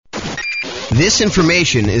This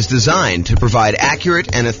information is designed to provide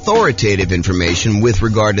accurate and authoritative information with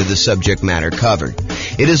regard to the subject matter covered.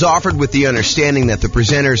 It is offered with the understanding that the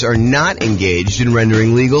presenters are not engaged in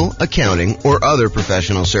rendering legal, accounting, or other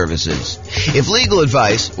professional services. If legal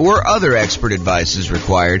advice or other expert advice is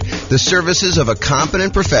required, the services of a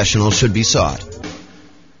competent professional should be sought.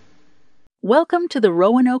 Welcome to the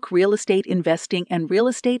Roanoke Real Estate Investing and Real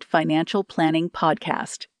Estate Financial Planning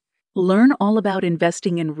Podcast. Learn all about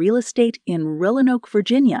investing in real estate in Roanoke,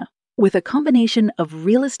 Virginia, with a combination of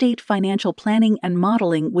real estate financial planning and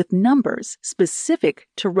modeling with numbers specific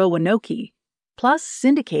to Roanoke, plus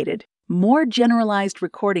syndicated, more generalized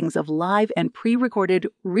recordings of live and pre-recorded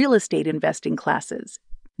real estate investing classes,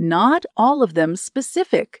 not all of them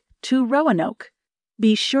specific to Roanoke.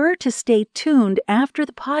 Be sure to stay tuned after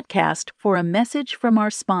the podcast for a message from our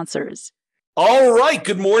sponsors. All right,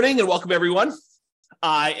 good morning and welcome everyone.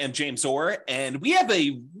 I am James Orr, and we have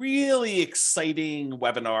a really exciting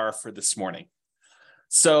webinar for this morning.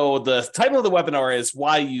 So the title of the webinar is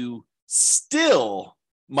why you still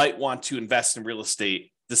might want to invest in real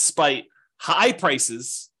estate despite high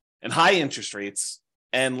prices and high interest rates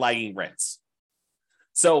and lagging rents.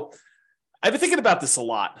 So I've been thinking about this a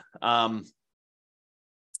lot.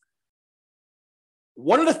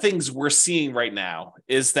 One of the things we're seeing right now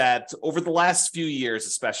is that over the last few years,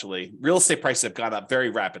 especially, real estate prices have gone up very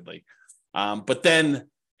rapidly. But then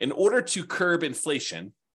in order to curb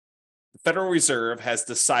inflation, the Federal Reserve has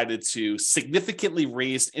decided to significantly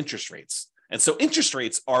raise interest rates. And so interest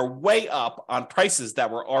rates are way up on prices that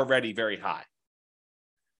were already very high.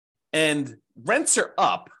 And rents are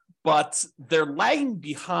up, but they're lagging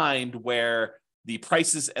behind where the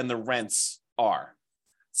prices and the rents are.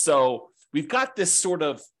 So we've got this sort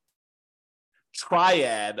of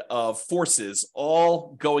triad of forces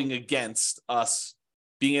all going against us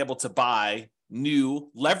being able to buy new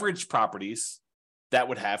leveraged properties that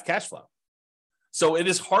would have cash flow. So it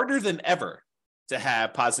is harder than ever to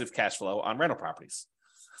have positive cash flow on rental properties.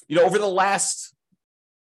 You know, over the last,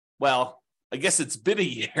 well, I guess it's been a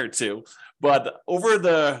year or two, but over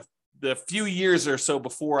the few years or so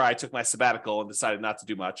before I took my sabbatical and decided not to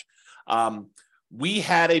do much, we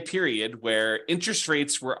had a period where interest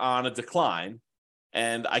rates were on a decline,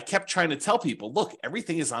 and I kept trying to tell people, look,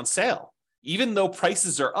 everything is on sale. Even though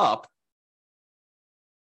prices are up,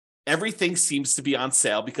 everything seems to be on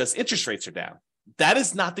sale because interest rates are down. That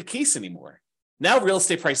is not the case anymore. Now real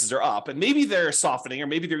estate prices are up, and maybe they're softening, or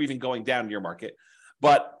maybe they're even going down in your market,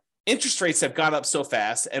 but interest rates have gone up so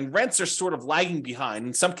fast and rents are sort of lagging behind.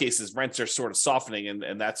 In some cases, rents are sort of softening,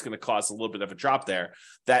 and that's going to cause a little bit of a drop there,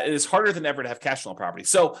 that it is harder than ever to have cash flow on property.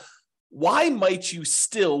 So why might you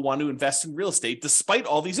still want to invest in real estate despite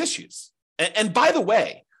all these issues? And by the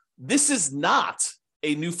way, this is not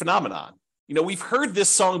a new phenomenon. You know, we've heard this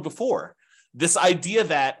song before, this idea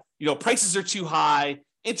that, you know, prices are too high,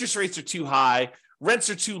 interest rates are too high, rents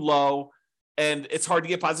are too low, and it's hard to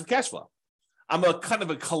get positive cash flow. I'm a kind of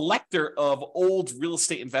a collector of old real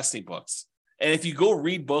estate investing books. And if you go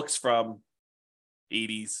read books from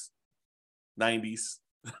 80s, 90s,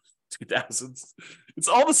 2000s, it's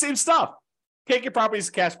all the same stuff. Can't get properties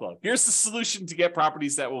to cash flow. Here's the solution to get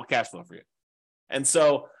properties that will cash flow for you. And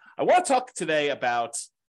so I want to talk today about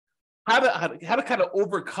how to kind of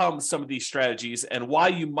overcome some of these strategies and why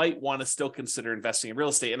you might want to still consider investing in real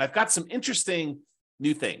estate. And I've got some interesting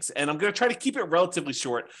new things. And I'm going to try to keep it relatively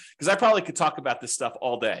short because I probably could talk about this stuff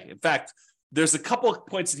all day. In fact, there's a couple of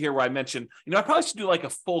points in here where I mentioned, you know, I probably should do like a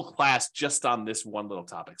full class just on this one little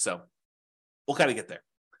topic. So we'll kind of get there.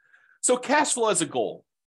 So cash flow as a goal.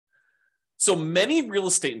 So many real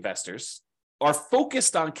estate investors are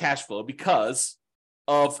focused on cash flow because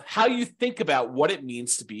of how you think about what it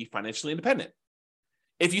means to be financially independent.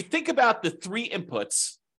 If you think about the three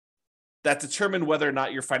inputs that determine whether or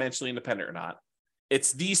not you're financially independent or not,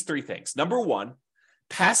 it's these three things. Number one,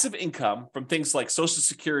 passive income from things like Social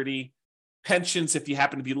Security, pensions, if you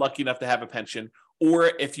happen to be lucky enough to have a pension, or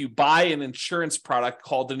if you buy an insurance product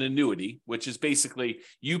called an annuity, which is basically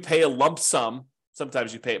you pay a lump sum.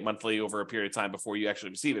 Sometimes you pay it monthly over a period of time before you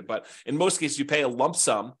actually receive it. But in most cases, you pay a lump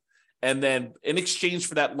sum. And then in exchange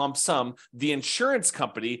for that lump sum, the insurance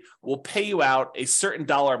company will pay you out a certain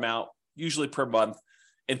dollar amount, usually per month,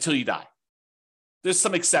 until you die. There's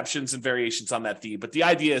some exceptions and variations on that theme, but the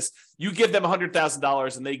idea is you give them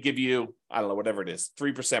 $100,000 and they give you, I don't know, whatever it is,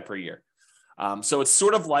 3% per year. So it's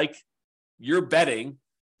sort of like you're betting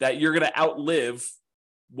that you're going to outlive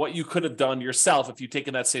what you could have done yourself if you'd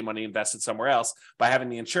taken that same money, invested somewhere else by having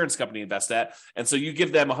the insurance company invest that. And so you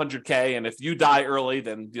give them $100K, and if you die early,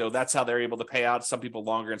 then that's how they're able to pay out. Some people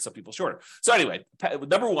longer and some people shorter. So anyway,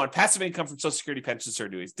 number one, passive income from Social Security, pensions, or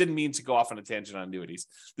annuities. Didn't mean to go off on a tangent on annuities.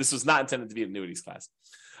 This was not intended to be an annuities class.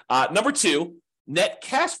 Number two, net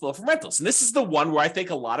cash flow from rentals. And this is the one where I think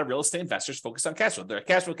a lot of real estate investors focus on cash flow. They're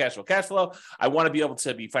cash flow, cash flow, cash flow. I want to be able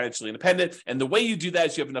to be financially independent. And the way you do that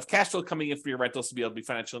is you have enough cash flow coming in for your rentals to be able to be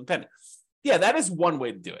financially independent. Yeah, that is one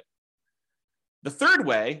way to do it. The third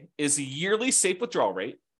way is a yearly safe withdrawal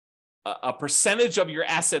rate, a percentage of your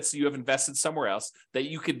assets that you have invested somewhere else that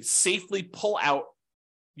you could safely pull out,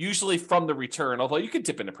 usually from the return, although you could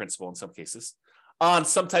dip into principal in some cases, on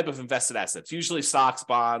some type of invested assets, usually stocks,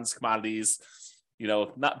 bonds, commodities.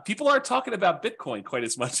 People aren't talking about Bitcoin quite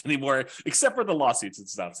as much anymore, except for the lawsuits and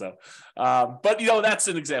stuff. So, but that's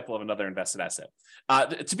an example of another invested asset.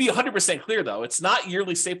 To be 100% clear, though, it's not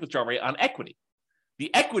yearly safe withdrawal rate on equity.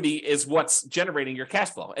 The equity is what's generating your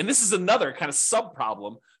cash flow, and this is another kind of sub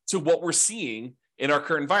problem to what we're seeing in our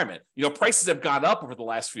current environment. Prices have gone up over the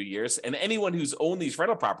last few years, and anyone who's owned these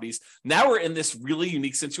rental properties, now we're in this really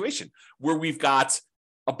unique situation where we've got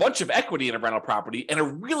a bunch of equity in a rental property and a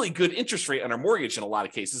really good interest rate on our mortgage in a lot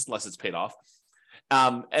of cases, unless it's paid off.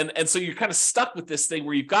 And so you're kind of stuck with this thing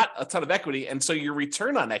where you've got a ton of equity, and so your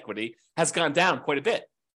return on equity has gone down quite a bit.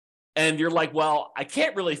 And you're like, well, I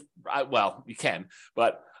can't really, well, you can,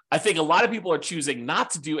 but I think a lot of people are choosing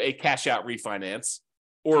not to do a cash out refinance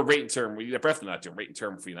or rate and term. We're definitely not doing rate and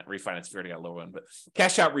term refinance if you already got a low one, but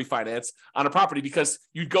cash out refinance on a property, because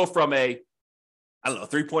you'd go from a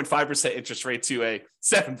 3.5% interest rate to a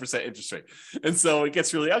 7% interest rate. And so it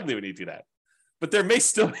gets really ugly when you do that. But there may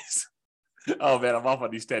still be, oh man, I'm off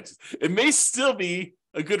on these tangents. It may still be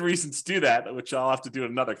a good reason to do that, which I'll have to do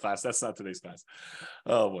in another class. That's not today's class.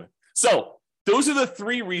 Oh boy. So those are the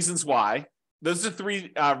three reasons why. Those are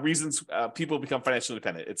three reasons people become financially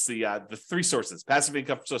independent. It's the three sources: passive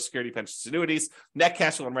income from Social Security, pensions, annuities, net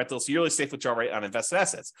cash flow on rentals, yearly safe withdrawal rate on invested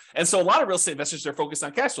assets. And so a lot of real estate investors are focused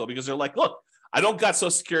on cash flow because they're like, look, I don't got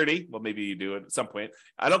Social Security. Well, maybe you do at some point.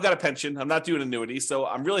 I don't got a pension. I'm not doing annuity. So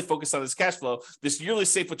I'm really focused on this cash flow, this yearly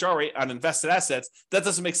safe withdrawal rate on invested assets. That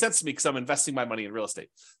doesn't make sense to me because I'm investing my money in real estate.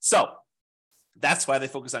 So that's why they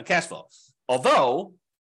focus on cash flow. Although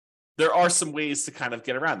there are some ways to kind of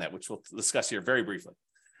get around that, which we'll discuss here very briefly.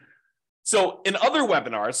 So in other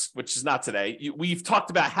webinars, which is not today, we've talked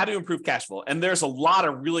about how to improve cash flow. And there's a lot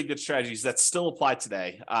of really good strategies that still apply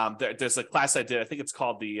today. There's a class I did, I think it's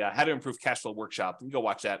called the How to Improve Cash Flow Workshop. You can go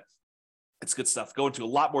watch that. It's good stuff. Go into a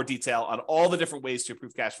lot more detail on all the different ways to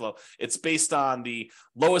improve cash flow. It's based on the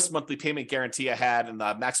lowest monthly payment guarantee I had and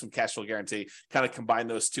the maximum cash flow guarantee, kind of combine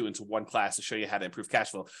those two into one class to show you how to improve cash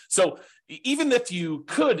flow. So even if you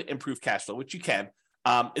could improve cash flow, which you can,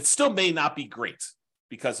 it still may not be great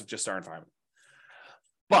because of just our environment.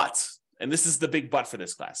 But, and this is the big but for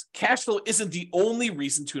this class, cash flow isn't the only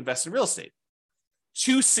reason to invest in real estate.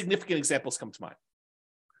 Two significant examples come to mind.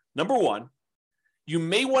 Number one, you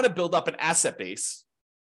may want to build up an asset base,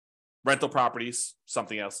 rental properties,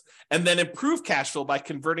 something else, and then improve cash flow by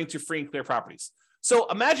converting to free and clear properties. So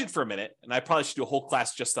imagine for a minute, and I probably should do a whole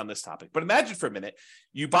class just on this topic, but imagine for a minute,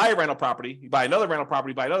 you buy a rental property, you buy another rental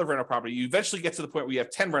property, buy another rental property, you eventually get to the point where you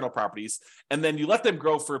have 10 rental properties, and then you let them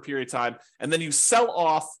grow for a period of time, and then you sell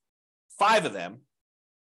off 5 of them,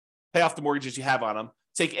 pay off the mortgages you have on them,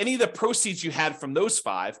 take any of the proceeds you had from those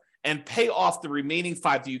 5, and pay off the remaining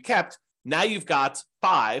 5 that you kept. Now you've got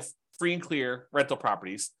 5 free and clear rental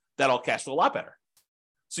properties that'll cash flow a lot better.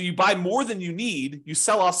 So you buy more than you need, you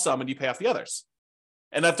sell off some, and you pay off the others.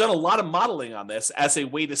 And I've done a lot of modeling on this as a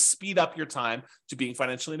way to speed up your time to being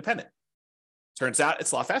financially independent. Turns out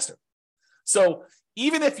it's a lot faster. So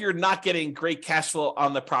even if you're not getting great cash flow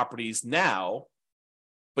on the properties now,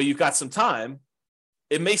 but you've got some time,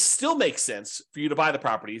 it may still make sense for you to buy the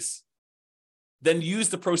properties, then use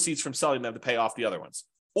the proceeds from selling them to pay off the other ones.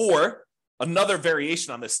 Or another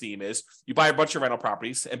variation on this theme is you buy a bunch of rental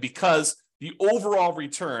properties, and because the overall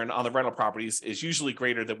return on the rental properties is usually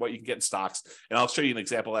greater than what you can get in stocks. And I'll show you an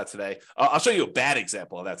example of that today. I'll show you a bad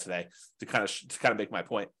example of that today to kind of make my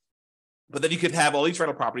point. But then you could have all these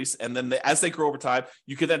rental properties, and then as they grow over time,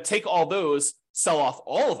 you could then take all those, sell off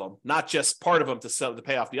all of them, not just part of them to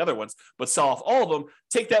pay off the other ones, but sell off all of them,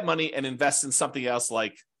 take that money and invest in something else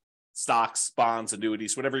like stocks, bonds,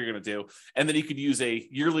 annuities, whatever you're going to do. And then you could use a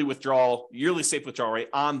yearly safe withdrawal rate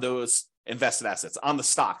on those invested assets, on the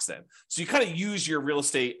stocks then. So you kind of use your real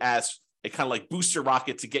estate as a kind of like booster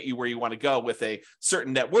rocket to get you where you want to go with a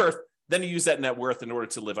certain net worth. Then you use that net worth in order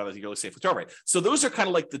to live on a yearly safe withdrawal rate. So those are kind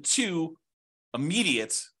of like the two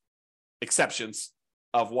immediate exceptions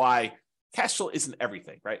of why cash flow isn't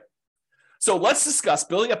everything, right? So let's discuss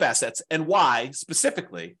building up assets and why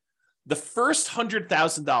specifically the first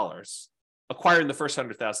 $100,000, acquiring the first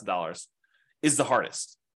 $100,000 is the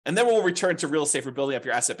hardest. And then we'll return to real estate for building up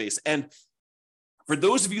your asset base. And for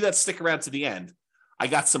those of you that stick around to the end, I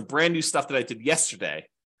got some brand new stuff that I did yesterday,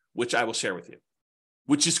 which I will share with you,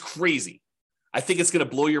 which is crazy. I think it's going to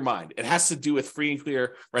blow your mind. It has to do with free and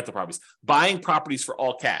clear rental properties, buying properties for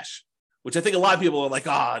all cash, which I think a lot of people are like,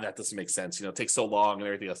 that doesn't make sense. It takes so long and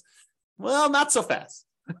everything else. Well, not so fast.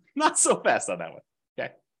 Not so fast on that one.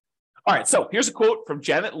 Okay. All right. So here's a quote from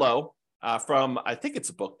Janet Lowe from, I think it's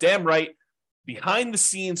a book, Damn Right, Behind the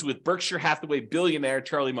Scenes with Berkshire Hathaway billionaire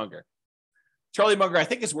Charlie Munger. Charlie Munger, I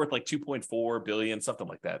think, is worth like $2.4 billion, something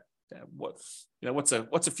like that. What's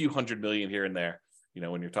a few hundred million here and there,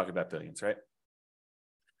 when you're talking about billions, right?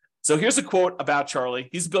 So here's a quote about Charlie.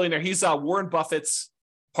 He's a billionaire. He's Warren Buffett's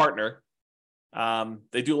partner.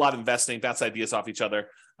 They do a lot of investing, bounce ideas off each other.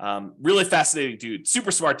 Really fascinating dude,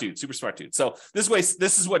 super smart dude. So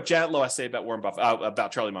this is what Janet Lowe has to say about Warren Buffett,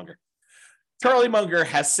 about Charlie Munger. Charlie Munger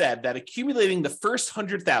has said that accumulating the first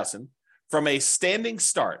 100,000 from a standing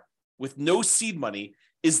start with no seed money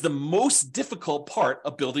is the most difficult part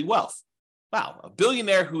of building wealth. Wow, a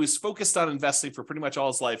billionaire who is focused on investing for pretty much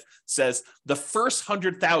all his life says the first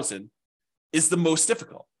 100,000 is the most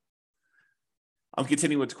difficult. I'm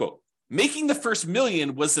continuing with the quote. Making the first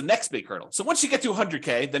million was the next big hurdle. So once you get to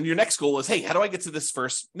 100K, then your next goal is, hey, how do I get to this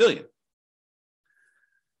first million?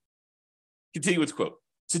 Continue with the quote.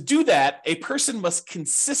 To do that, a person must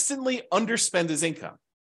consistently underspend his income.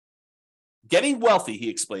 Getting wealthy, he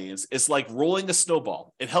explains, is like rolling a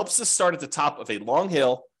snowball. It helps to start at the top of a long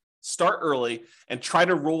hill, start early, and try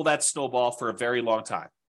to roll that snowball for a very long time.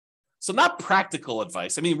 So not practical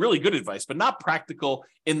advice. I mean, really good advice, but not practical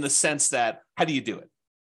in the sense that, how do you do it?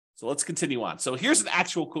 So let's continue on. So here's an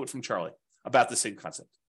actual quote from Charlie about the same concept.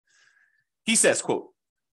 He says, quote,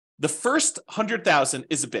 the first 100,000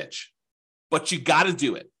 is a bitch, but you got to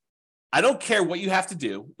do it. I don't care what you have to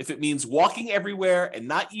do. If it means walking everywhere and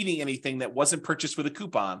not eating anything that wasn't purchased with a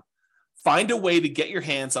coupon, find a way to get your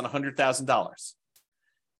hands on $100,000.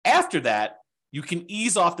 After that, you can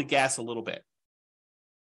ease off the gas a little bit.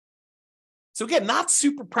 So again, not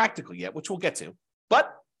super practical yet, which we'll get to,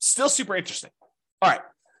 but still super interesting. All right.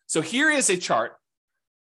 So here is a chart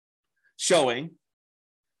showing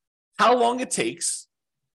how long it takes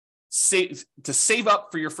to save up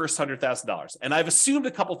for your first $100,000. And I've assumed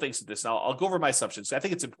a couple things with this. Now I'll go over my assumptions. I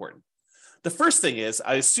think it's important. The first thing is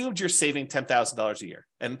I assumed you're saving $10,000 a year.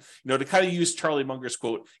 And, to kind of use Charlie Munger's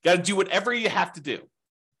quote, you got to do whatever you have to do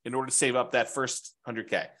in order to save up that first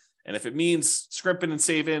 100K. And if it means scrimping and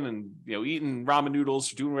saving and, eating ramen noodles,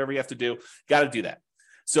 doing whatever you have to do, got to do that.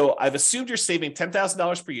 So I've assumed you're saving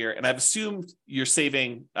 $10,000 per year, and I've assumed you're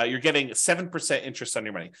getting 7% interest on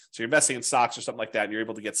your money. So you're investing in stocks or something like that, and you're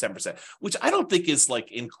able to get 7%, which I don't think is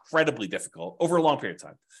like incredibly difficult over a long period of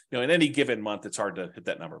time. In any given month, it's hard to hit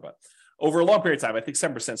that number, but over a long period of time, I think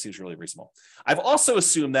 7% seems really reasonable. I've also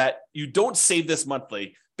assumed that you don't save this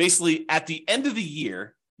monthly. Basically, at the end of the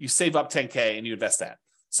year, you save up 10K and you invest that.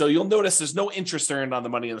 So you'll notice there's no interest earned on the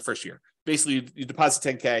money in the first year. Basically, you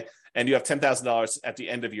deposit 10K and you have $10,000 at the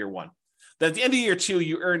end of year one. Then at the end of year two,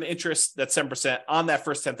 you earn interest that's 7% on that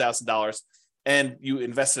first $10,000, and you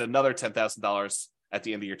invested another $10,000 at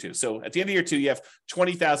the end of year two. So at the end of year two, you have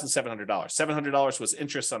 $20,700. $700 was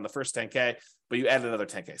interest on the first 10K, but you added another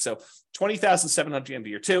 10K. So $20,700 at the end of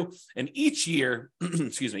year two. And each year,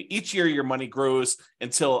 each year your money grows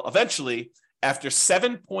until eventually, after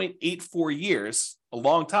 7.84 years, a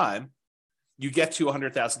long time, you get to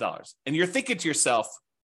 $100,000. And you're thinking to yourself,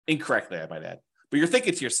 incorrectly, I might add, but you're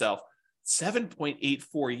thinking to yourself,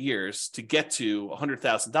 7.84 years to get to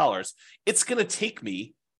 $100,000. It's going to take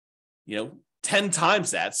me, 10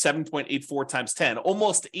 times that, 7.84 times 10,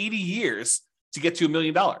 almost 80 years to get to $1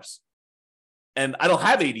 million. And I don't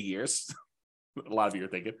have 80 years. A lot of you are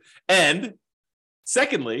thinking. And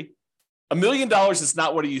secondly, $1 million is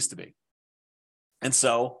not what it used to be. And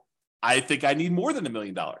so I think I need more than $1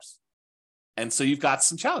 million. And so you've got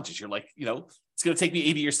some challenges. You're like, it's going to take me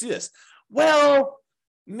 80 years to do this. Well,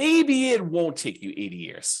 maybe it won't take you 80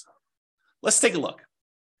 years. Let's take a look.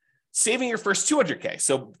 Saving your first 200K.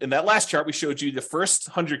 So in that last chart, we showed you the first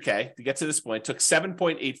 100K to get to this point took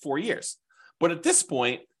 7.84 years. But at this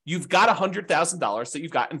point, you've got $100,000 that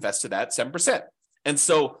you've got invested at 7%. And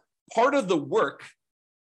so part of the work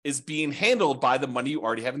is being handled by the money you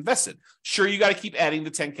already have invested. Sure, you got to keep adding the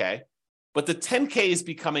 10K, but the 10K is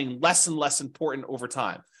becoming less and less important over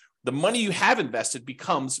time. The money you have invested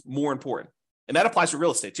becomes more important. And that applies for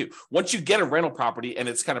real estate too. Once you get a rental property and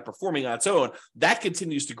it's kind of performing on its own, that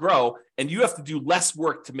continues to grow and you have to do less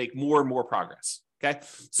work to make more and more progress. Okay.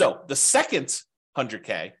 So the second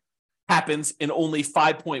 100K happens in only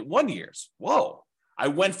 5.1 years. Whoa. I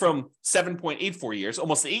went from 7.84 years,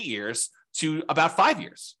 almost 8 years, to about 5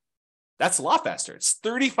 years. That's a lot faster. It's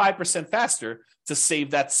 35% faster to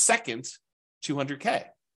save that second 200K.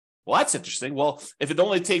 Well, that's interesting. Well, if it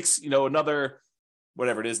only takes, another,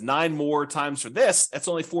 whatever it is, 9 more times for this, that's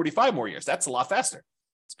only 45 more years. That's a lot faster.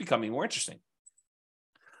 It's becoming more interesting.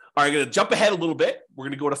 All right, I'm going to jump ahead a little bit. We're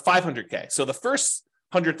going to go to 500K. So the first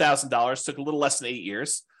 $100,000 took a little less than 8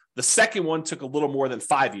 years. The second one took a little more than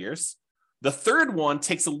 5 years. The third one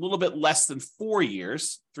takes a little bit less than 4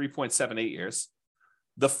 years, 3.78 years.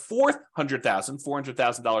 The fourth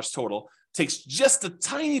 $400,000 total, takes just a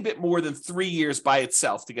tiny bit more than 3 years by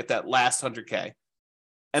itself to get that last 100K.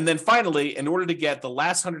 And then finally, in order to get the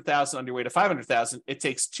last 100,000 on your way to 500,000, it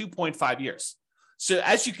takes 2.5 years. So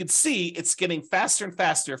as you can see, it's getting faster and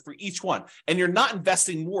faster for each one. And you're not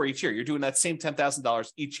investing more each year. You're doing that same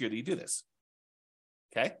 $10,000 each year that you do this.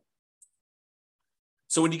 Okay.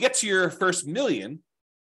 So when you get to your first million,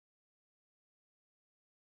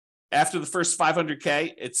 after the first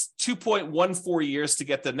 500K, it's 2.14 years to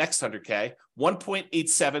get the next 100K,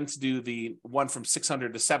 1.87 to do the one from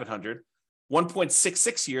 600 to 700,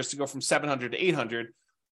 1.66 years to go from 700 to 800,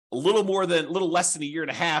 a little less than a year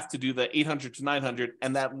and a half to do the 800 to 900,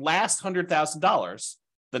 and that last $100,000,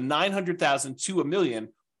 the 900,000 to $1 million,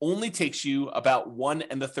 only takes you about 1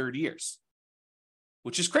 1/3 years,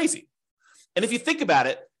 which is crazy. And if you think about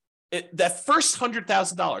it, that first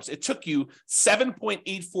 $100,000, it took you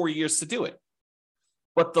 7.84 years to do it.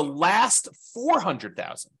 But the last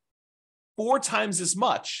 400,000, 4 times as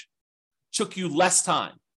much, took you less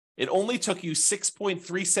time. It only took you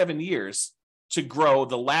 6.37 years to grow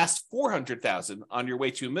the last 400,000 on your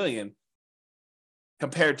way to $1 million,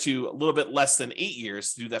 compared to a little bit less than 8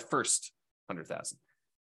 years to do that first 100,000.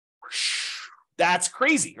 That's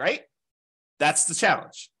crazy, right? That's the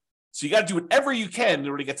challenge. So you got to do whatever you can in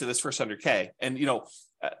order to get to this first 100K. And,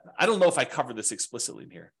 I don't know if I covered this explicitly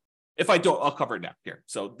in here. If I don't, I'll cover it now here.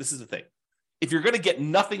 So this is the thing. If you're going to get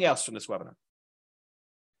nothing else from this webinar,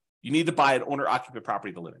 you need to buy an owner-occupant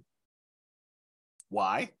property to live in.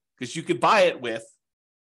 Why? Because you could buy it with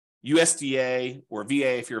USDA or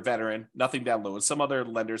VA if you're a veteran, nothing down loan. Some other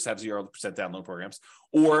lenders have 0% down loan programs,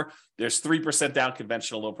 or there's 3% down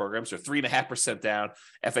conventional loan programs or 3.5% down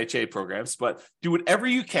FHA programs. But do whatever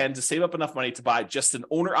you can to save up enough money to buy just an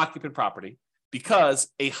owner-occupant property, because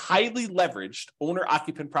a highly leveraged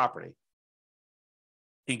owner-occupant property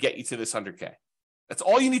can get you to this 100K. That's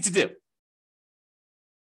all you need to do.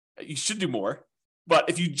 You should do more, but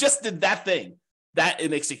if you just did that thing,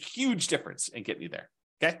 it makes a huge difference in getting you there.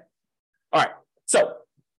 Okay. All right. So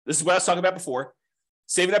this is what I was talking about before.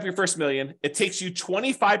 Saving up your first $1 million. It takes you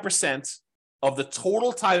 25% of the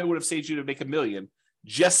total time it would have saved you to make $1 million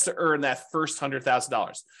just to earn that first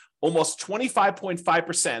 $100,000. Almost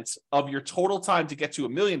 25.5% of your total time to get to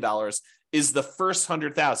 $1 million is the first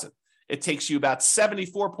 100,000. It takes you about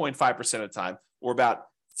 74.5% of the time, or about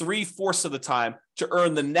 3/4 of the time, to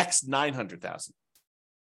earn the next 900,000.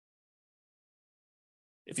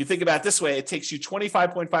 If you think about it this way, it takes you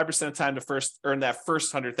 25.5% of time to earn that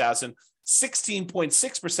first 100,000,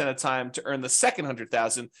 16.6% of the time to earn the second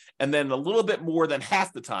 100,000, and then a little bit more than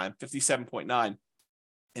half the time, 57.9,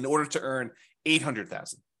 in order to earn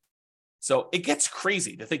 800,000. So it gets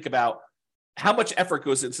crazy to think about how much effort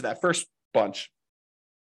goes into that first bunch,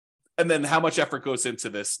 and then how much effort goes into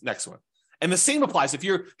this next one. And the same applies if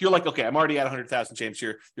you're like, okay, I'm already at 100,000, James.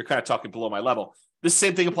 You're kind of talking below my level. This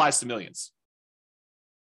same thing applies to millions.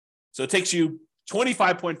 So it takes you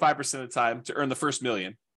 25.5% of the time to earn the first $1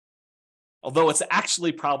 million, although it's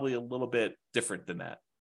actually probably a little bit different than that.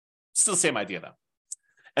 Still the same idea, though.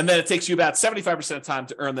 And then it takes you about 75% of the time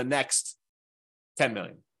to earn the next 10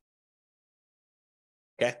 million.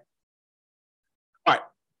 Okay? All right.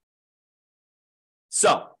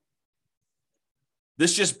 So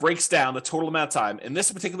this just breaks down the total amount of time. In this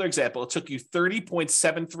particular example, it took you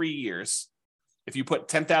 30.73 years if you put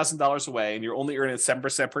 $10,000 away and you're only earning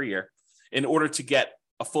 7% per year in order to get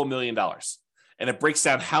a full $1 million. And it breaks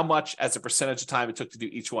down how much as a percentage of time it took to do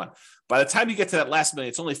each one. By the time you get to that last million,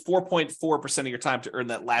 it's only 4.4% of your time to earn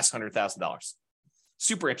that last $100,000.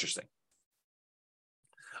 Super interesting.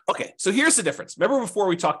 Okay, so here's the difference. Remember before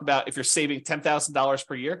we talked about if you're saving $10,000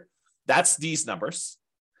 per year? That's these numbers.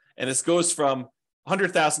 And this goes from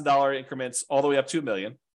 $100,000 increments all the way up to $1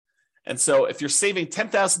 million. And so if you're saving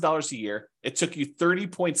 $10,000 a year, it took you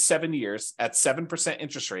 30.7 years at 7%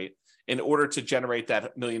 interest rate in order to generate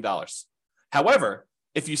that $1 million. However,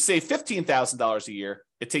 if you save $15,000 a year,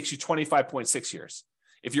 it takes you 25.6 years.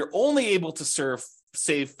 If you're only able to save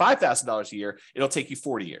 $5,000 a year, it'll take you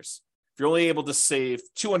 40 years. If you're only able to save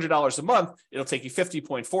 $200 a month, it'll take you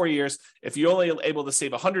 50.4 years. If you're only able to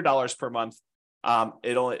save $100 per month,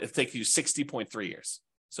 it'll take you 60.3 years.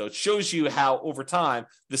 So it shows you how over time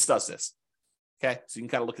this does this. Okay, so you can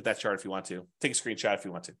kind of look at that chart if you want to. Take a screenshot if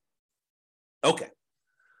you want to. Okay.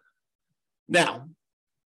 Now,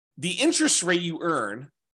 the interest rate you earn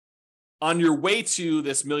on your way to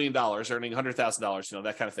this $1 million, earning $100,000,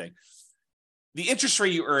 that kind of thing, the interest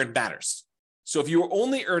rate you earn matters. So if you're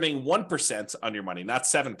only earning 1% on your money, not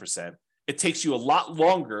 7%, it takes you a lot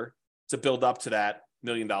longer to build up to that $1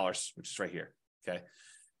 million, which is right here. Okay.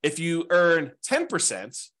 If you earn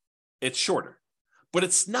 10%, it's shorter, but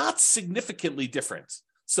it's not significantly different.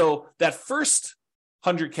 So that first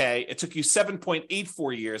 100K, it took you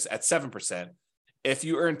 7.84 years at 7%. If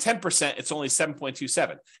you earn 10%, it's only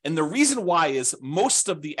 7.27. And the reason why is most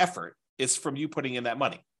of the effort is from you putting in that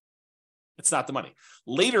money. It's not the money.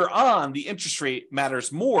 Later on, the interest rate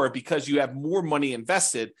matters more because you have more money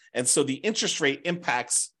invested. And so the interest rate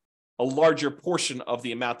impacts a larger portion of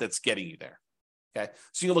the amount that's getting you there. Okay.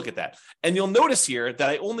 So you look at that. And you'll notice here that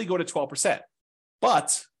I only go to 12%.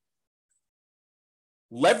 But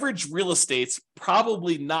leverage real estate's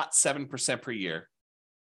probably not 7% per year.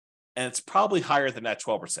 And it's probably higher than that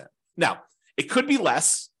 12%. Now, it could be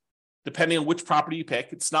less, depending on which property you pick.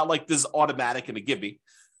 It's not like this is automatic and a give me.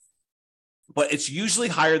 But it's usually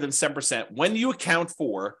higher than 7% when you account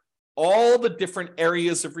for all the different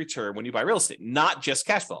areas of return when you buy real estate, not just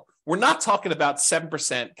cash flow. We're not talking about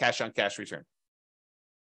 7% cash on cash return.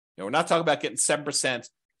 We're not talking about getting 7%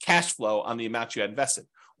 cash flow on the amount you had invested.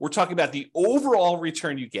 We're talking about the overall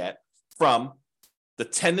return you get from the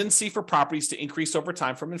tendency for properties to increase over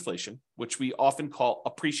time from inflation, which we often call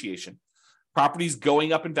appreciation. Properties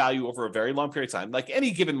going up in value over a very long period of time, like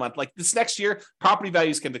any given month, like this next year, property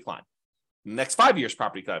values can decline. In the next 5 years,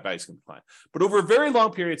 property values can decline. But over a very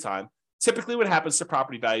long period of time, typically what happens to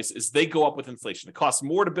property values is they go up with inflation. It costs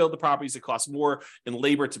more to build the properties. It costs more in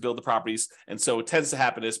labor to build the properties. And so what tends to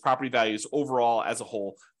happen is property values overall as a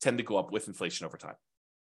whole tend to go up with inflation over time.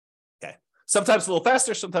 Okay. Sometimes a little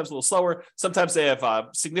faster, sometimes a little slower. Sometimes they have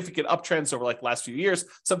significant uptrends over like the last few years.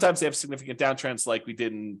 Sometimes they have significant downtrends like we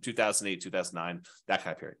did in 2008, 2009, that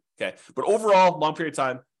kind of period. Okay. But overall, long period of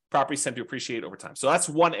time, properties tend to appreciate over time. So that's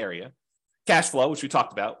one area. Cash flow, which we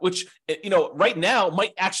talked about, which, right now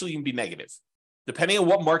might actually even be negative. Depending on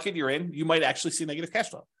what market you're in, you might actually see negative cash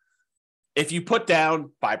flow. If you put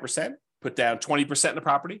down 5%, put down 20% in a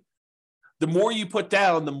property, the more you put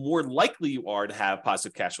down, the more likely you are to have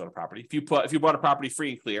positive cash flow on a property. If you bought a property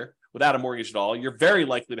free and clear without a mortgage at all, you're very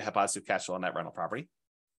likely to have positive cash flow on that rental property.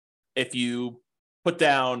 If you put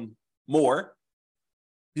down more,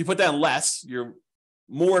 if you put down less, you're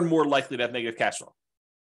more and more likely to have negative cash flow.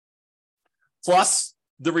 Plus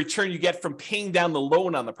the return you get from paying down the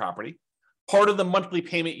loan on the property. Part of the monthly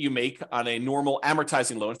payment you make on a normal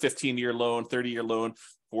amortizing loan, 15-year loan, 30-year loan,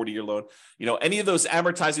 40-year loan, any of those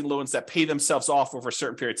amortizing loans that pay themselves off over a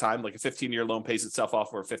certain period of time, like a 15-year loan pays itself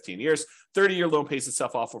off over 15 years, 30-year loan pays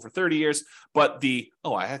itself off over 30 years. But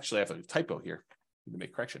I actually have a typo here. I need to make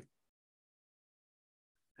a correction.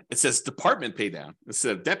 It says department pay down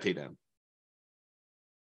instead of debt pay down.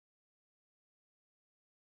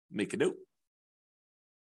 Make a note.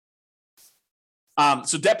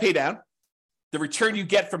 So debt pay down, the return you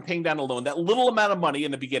get from paying down a loan, that little amount of money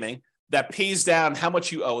in the beginning that pays down how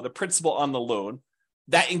much you owe, the principal on the loan,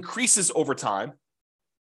 that increases over time.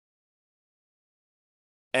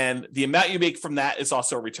 And the amount you make from that is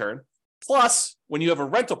also a return. Plus, when you have a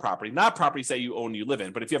rental property, not properties that you own, you live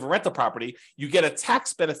in, but if you have a rental property, you get a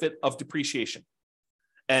tax benefit of depreciation.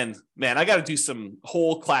 And man, I got to do some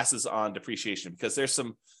whole classes on depreciation because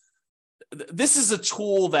this is a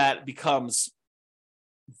tool that becomes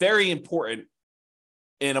very important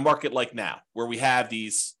in a market like now, where we have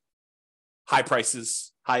these high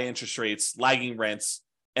prices, high interest rates, lagging rents,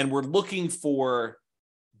 and we're looking for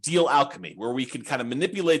deal alchemy, where we can kind of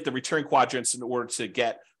manipulate the return quadrants in order to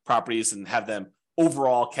get properties and have them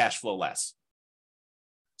overall cash flow less.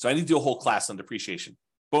 So I need to do a whole class on depreciation,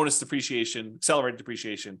 bonus depreciation, accelerated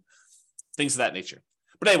depreciation, things of that nature.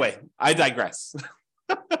 But anyway, I digress.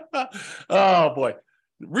 Oh boy.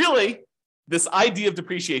 Really, this idea of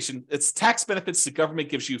depreciation, it's tax benefits the government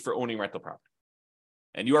gives you for owning rental property.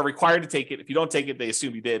 And you are required to take it. If you don't take it, they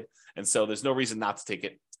assume you did. And so there's no reason not to take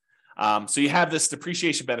it. So you have this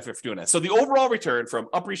depreciation benefit for doing that. So the overall return from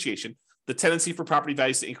appreciation, the tendency for property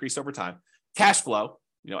values to increase over time, cash flow,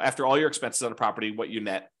 after all your expenses on a property, what you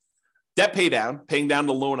net, debt pay down, paying down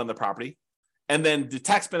the loan on the property, And then the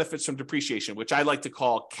tax benefits from depreciation, which I like to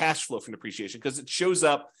call cash flow from depreciation, because it shows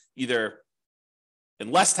up either in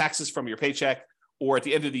less taxes from your paycheck, or at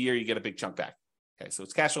the end of the year, you get a big chunk back. Okay, so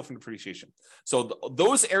it's cash flow from depreciation. So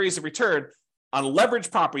those areas of return on leveraged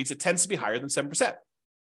properties, it tends to be higher than 7%.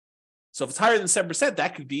 So if it's higher than 7%,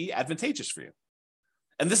 that could be advantageous for you.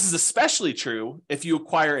 And this is especially true if you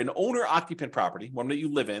acquire an owner-occupant property, one that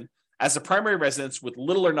you live in, as a primary residence with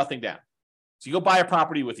little or nothing down. So you go buy a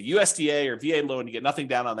property with a USDA or VA loan, you get nothing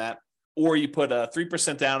down on that, or you put a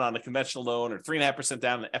 3% down on a conventional loan, or 3.5%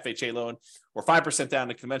 down on an FHA loan, or 5% down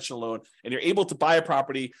on a conventional loan, and you're able to buy a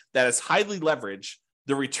property that is highly leveraged.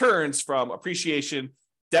 The returns from appreciation,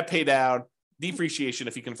 debt pay down, depreciation,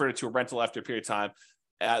 if you convert it to a rental after a period of time,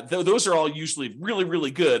 those are all usually really,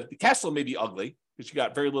 really good. The cash flow may be ugly because you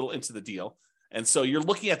got very little into the deal. And so you're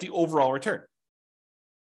looking at the overall return.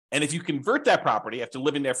 And if you convert that property after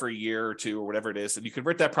living there for a year or two or whatever it is, and you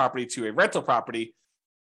convert that property to a rental property,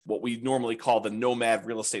 what we normally call the nomad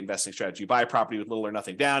real estate investing strategy. You buy a property with little or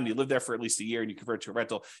nothing down, you live there for at least a year, and you convert it to a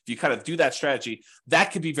rental. If you kind of do that strategy,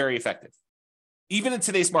 that could be very effective. Even in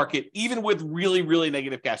today's market, even with really, really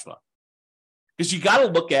negative cash flow. Because you got to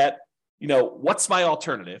look at, what's my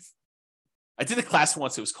alternative? I did a class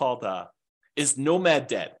once, it was called, Is Nomad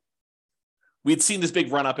Dead? We had seen this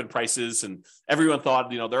big run up in prices, and everyone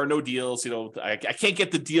thought, there are no deals. I can't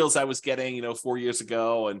get the deals I was getting, 4 years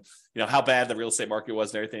ago, and how bad the real estate market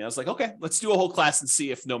was and everything. I was like, okay, let's do a whole class and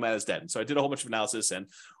see if Nomad is dead. And so I did a whole bunch of analysis, and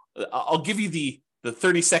I'll give you the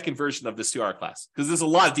 30-second version of this 2-hour class, because there's a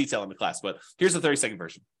lot of detail in the class, but here's the 30-second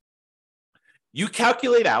version. You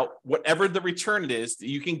calculate out whatever the return it is that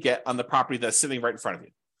you can get on the property that's sitting right in front of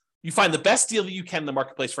you. You find the best deal that you can in the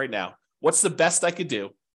marketplace right now. What's the best I could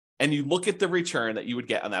do? And you look at the return that you would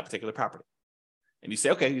get on that particular property. And you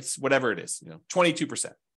say, okay, it's whatever it is,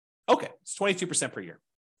 22%. Okay, it's 22% per year.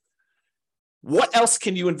 What else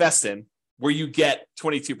can you invest in where you get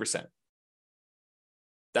 22%?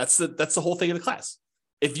 That's the whole thing of the class.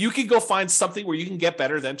 If you can go find something where you can get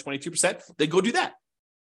better than 22%, then go do that.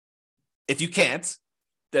 If you can't,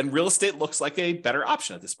 then real estate looks like a better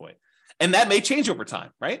option at this point. And that may change over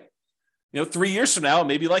time, right? 3 years from now,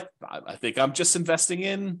 maybe I think I'm just investing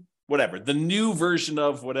in whatever, the new version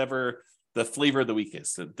of whatever the flavor of the week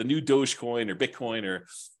is, the new Dogecoin or Bitcoin or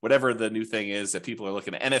whatever the new thing is that people are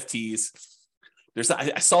looking at, NFTs.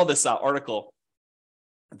 I saw this article.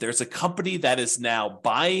 There's a company that is now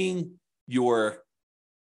buying your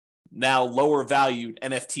now lower valued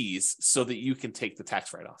NFTs so that you can take the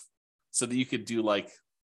tax write-off, so that you could do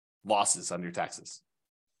losses on your taxes,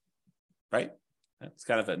 right? It's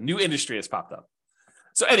kind of a new industry that's popped up.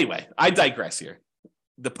 So anyway, I digress here.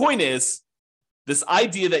 The point is this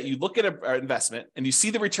idea that you look at an investment and you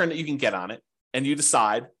see the return that you can get on it, and you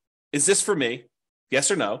decide, is this for me?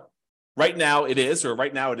 Yes or no? Right now it is, or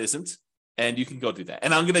right now it isn't. And you can go do that.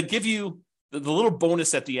 And I'm going to give you the little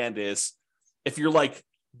bonus at the end is, if you're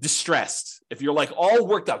distressed, if you're all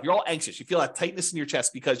worked up, you're all anxious, you feel that tightness in your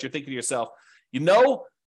chest because you're thinking to yourself,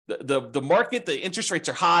 the market, the interest rates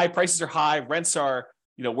are high, prices are high, rents are,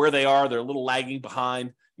 where they are, they're a little lagging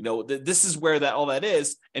behind. This is where all that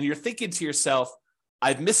is. And you're thinking to yourself,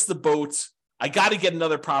 I've missed the boat. I got to get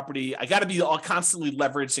another property. I got to be all constantly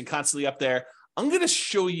leveraged and constantly up there. I'm going to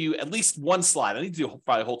show you at least one slide. I need to do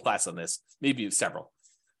probably a whole class on this, maybe several,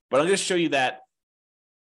 but I'm going to show you that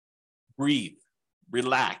breathe,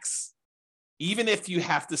 relax. Even if you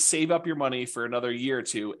have to save up your money for another year or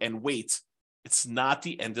two and wait, it's not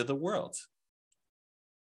the end of the world.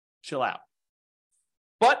 Chill out.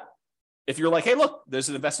 But if you're like, hey, look, there's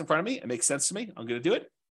an investment in front of me, it makes sense to me, I'm going to do it,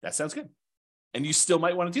 that sounds good. And you still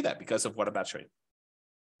might want to do that because of what I'm about to show you.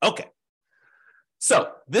 Okay.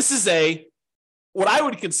 So this is what I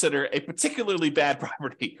would consider a particularly bad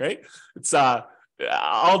property, right? It's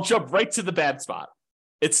I'll jump right to the bad spot.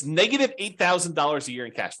 It's negative $8,000 a year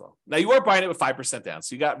in cash flow. Now you are buying it with 5% down,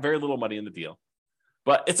 so you got very little money in the deal,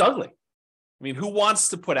 but it's ugly. I mean, who wants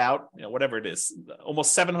to put out, whatever it is,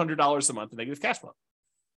 almost $700 a month in negative cash flow?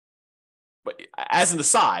 But as an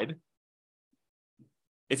aside,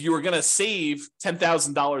 if you were going to save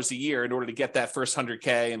 $10,000 a year in order to get that first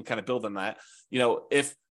 100K and kind of build on that,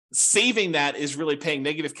 if saving that is really paying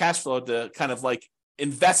negative cash flow to kind of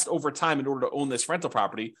invest over time in order to own this rental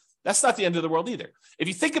property, that's not the end of the world either. If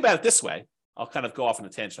you think about it this way, I'll kind of go off on a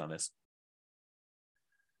tangent on this.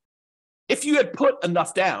 If you had put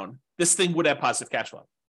enough down, this thing would have positive cash flow.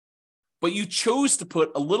 But you chose to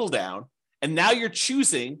put a little down, and now you're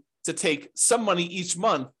choosing to take some money each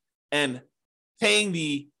month and paying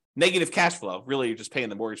the negative cash flow. Really, you're just paying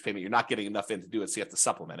the mortgage payment. You're not getting enough in to do it, so you have to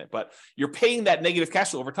supplement it. But you're paying that negative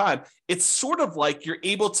cash flow over time. It's sort of like you're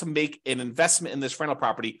able to make an investment in this rental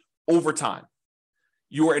property over time.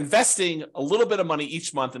 You are investing a little bit of money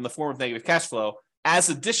each month in the form of negative cash flow as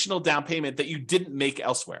additional down payment that you didn't make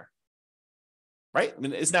elsewhere. Right? I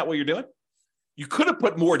mean, isn't that what you're doing? You could have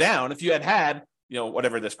put more down if you had,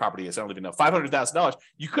 whatever this property is. I don't even know, $500,000.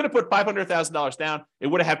 You could have put $500,000 down. It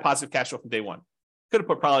would have had positive cash flow from day one. Could have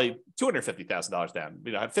put probably $250,000 down.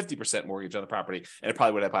 Had 50% mortgage on the property, and it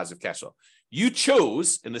probably would have positive cash flow. You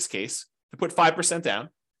chose, in this case, to put 5% down,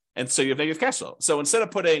 and so you have negative cash flow. So instead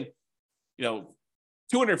of putting,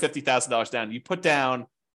 $250,000 down, you put down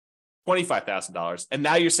 $25,000, and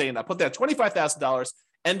now you're saying, I put down $25,000,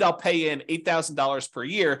 and I'll pay in $8,000 per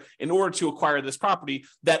year in order to acquire this property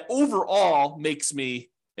that overall makes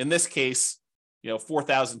me, in this case,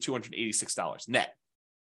 $4,286 net.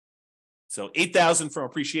 So $8,000 from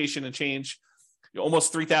appreciation and change,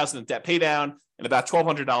 almost $3,000 in debt pay down, and about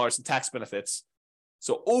 $1,200 in tax benefits.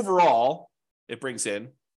 So overall, it brings in,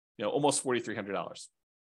 almost $4,300.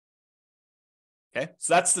 Okay,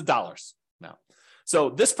 so that's the dollars now. So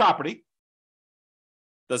this property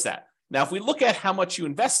does that. Now, if we look at how much you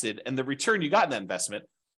invested and the return you got in that investment,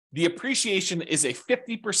 the appreciation is a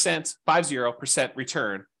 50%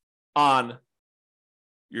 return on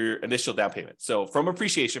your initial down payment. So from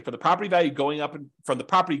appreciation, for the property value going up, in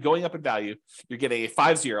value, you're getting a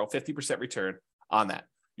 50% return on that.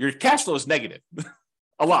 Your cash flow is negative,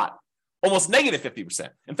 a lot, almost negative 50%.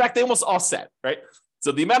 In fact, they almost offset, right?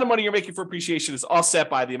 So the amount of money you're making for appreciation is offset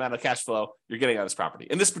by the amount of cash flow you're getting on this property.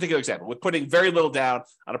 In this particular example, with putting very little down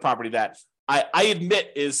on a property that I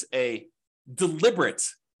admit is a deliberate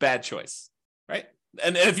bad choice, right?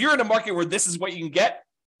 And if you're in a market where this is what you can get,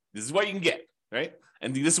 this is what you can get, right?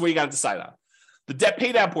 And this is what you got to decide on. The debt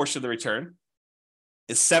pay down portion of the return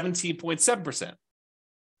is 17.7%.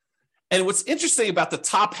 And what's interesting about the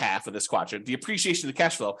top half of this quadrant, the appreciation of the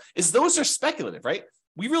cash flow, is those are speculative, right?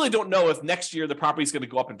 We really don't know if next year the property is going to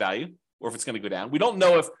go up in value or if it's going to go down. We don't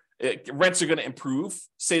know if rents are going to improve,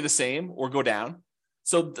 stay the same, or go down.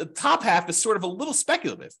 So the top half is sort of a little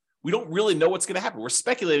speculative. We don't really know what's going to happen. We're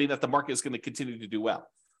speculating that the market is going to continue to do well.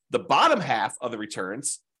 The bottom half of the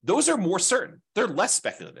returns, those are more certain. They're less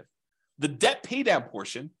speculative. The debt pay down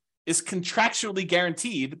portion is contractually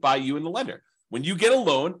guaranteed by you and the lender. When you get a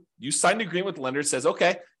loan, you sign an agreement with the lender that says,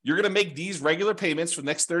 okay, you're going to make these regular payments for the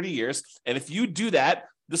next 30 years. And if you do that,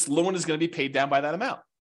 this loan is going to be paid down by that amount.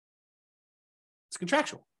 It's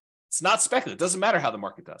contractual. It's not speculative. It doesn't matter how the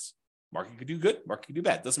market does. Market could do good, market could do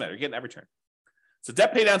bad. It doesn't matter. You're getting that return. So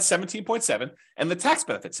debt pay down 17.7, and the tax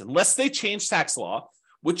benefits, unless they change tax law,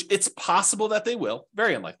 which it's possible that they will,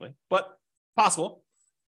 very unlikely, but possible,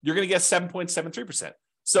 you're going to get 7.73%.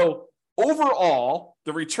 So overall,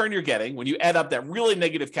 the return you're getting when you add up that really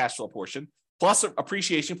negative cash flow portion, plus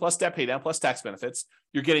appreciation, plus debt pay down, plus tax benefits,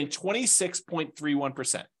 you're getting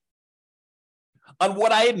 26.31%. On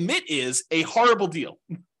what I admit is a horrible deal.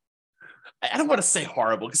 I don't want to say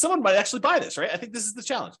horrible because someone might actually buy this, right? I think this is the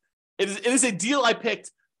challenge. It is a deal I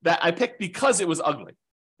picked because it was ugly.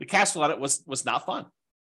 The cash flow on it was not fun.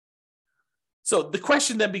 So the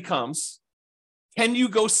question then becomes, can you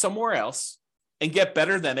go somewhere else and get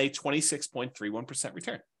better than a 26.31%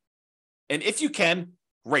 return? And if you can,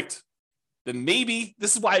 great. Then maybe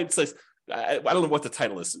this is why it says, I don't know what the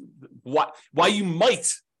title is, why you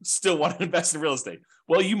might still want to invest in real estate.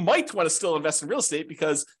 Well, you might want to still invest in real estate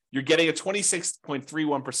because you're getting a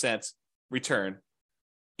 26.31% return,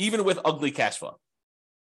 even with ugly cash flow.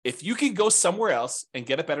 If you can go somewhere else and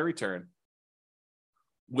get a better return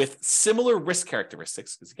with similar risk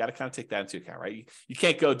characteristics, because you got to kind of take that into account, right? You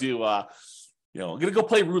can't go do, I'm going to go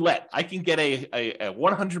play roulette. I can get a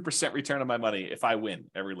 100% return on my money if I win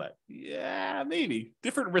at roulette. Yeah, maybe.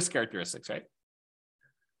 Different risk characteristics, right?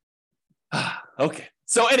 Okay.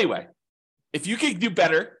 So anyway, if you can do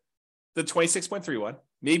better than 26.31,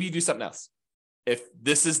 maybe you do something else. If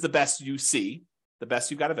this is the best you see, the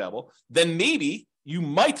best you've got available, then maybe you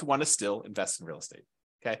might want to still invest in real estate.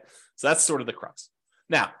 Okay. So that's sort of the crux.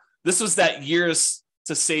 Now, this was that years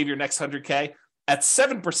to save your next 100K. At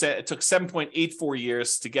 7%, it took 7.84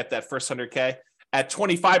 years to get that first 100K. At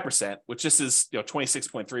 25%, which this is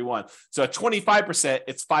 26.31. So at 25%,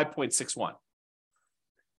 it's 5.61.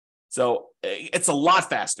 So it's a lot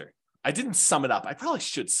faster. I didn't sum it up. I probably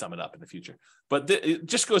should sum it up in the future. But it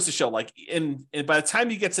just goes to show, like, by the time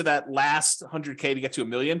you get to that last 100K to get to $1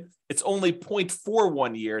 million, it's only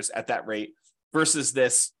 0.41 years at that rate versus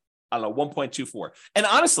this, I don't know, 1.24. And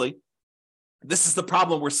honestly, This is the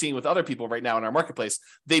problem we're seeing with other people right now in our marketplace.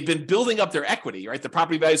 They've been building up their equity, right? The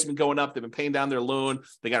property values have been going up. They've been paying down their loan.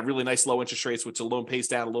 They got really nice low interest rates, which the loan pays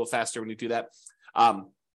down a little faster when you do that.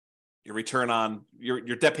 Your return on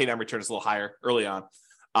your debt pay down return is a little higher early on.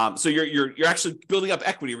 So you're actually building up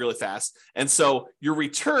equity really fast. And so your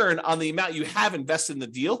return on the amount you have invested in the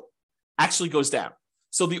deal actually goes down.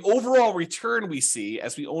 So the overall return we see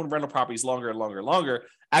as we own rental properties longer and longer and longer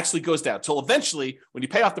actually goes down till eventually when you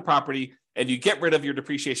pay off the property and you get rid of your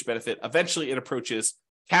depreciation benefit, eventually it approaches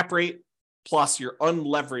cap rate plus your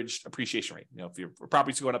unleveraged appreciation rate. If your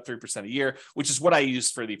property's going up 3% a year, which is what I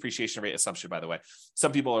use for the appreciation rate assumption, by the way.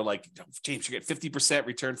 Some people are like, James, you get 50%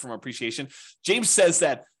 return from appreciation. James says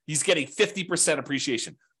that he's getting 50%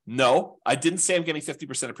 appreciation. No, I didn't say I'm getting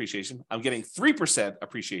 50% appreciation. I'm getting 3%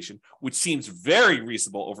 appreciation, which seems very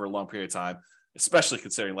reasonable over a long period of time, especially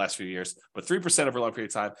considering the last few years. But 3% over a long period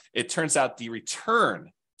of time, it turns out the return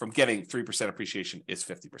from getting 3% appreciation is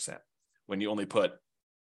 50% when you only put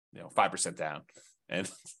 5% down and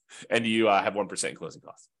you have 1% in closing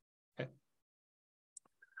costs. Okay.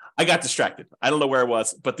 I got distracted. I don't know where it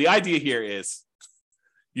was, but the idea here is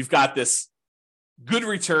you've got this good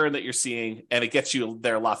return that you're seeing, and it gets you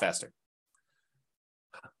there a lot faster.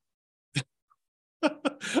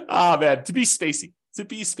 Man, to be spacey.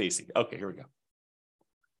 Okay, here we go.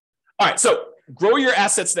 All right, so grow your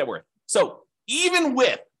assets net worth. So even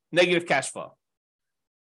with negative cash flow,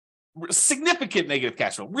 significant negative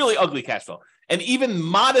cash flow, really ugly cash flow, and even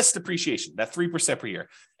modest depreciation, that 3% per year,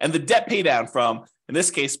 and the debt pay down from, in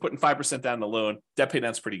this case, putting 5% down in the loan, debt pay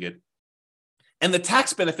down is pretty good. And the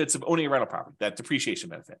tax benefits of owning a rental property, that depreciation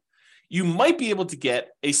benefit, you might be able to get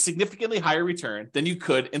a significantly higher return than you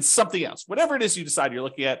could in something else. Whatever it is you decide you're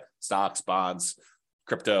looking at, stocks, bonds,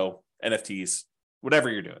 crypto, NFTs, whatever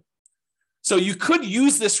you're doing. So you could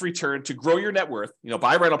use this return to grow your net worth,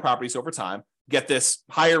 buy rental properties over time, get this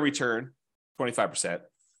higher return, 25%.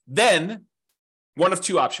 Then one of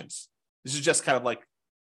two options. This is just kind of like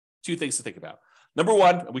two things to think about. Number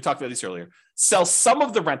one, and we talked about these earlier, sell some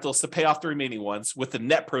of the rentals to pay off the remaining ones with the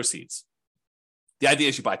net proceeds. The idea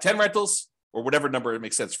is you buy 10 rentals or whatever number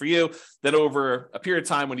makes sense for you. Then over a period of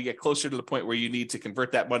time, when you get closer to the point where you need to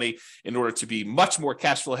convert that money in order to be much more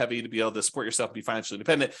cash flow heavy, to be able to support yourself and be financially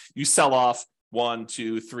independent, you sell off 1,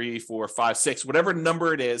 2, 3, 4, 5, 6, whatever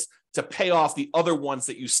number it is to pay off the other ones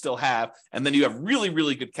that you still have. And then you have really,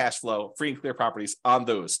 really good cash flow, free and clear properties on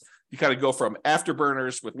those. You kind of go from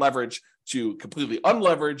afterburners with leverage to completely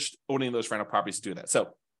unleveraged, owning those rental properties to do that.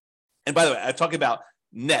 So, and by the way, I'm talking about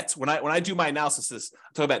net. When I do my analysis,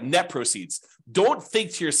 I'm talking about net proceeds. Don't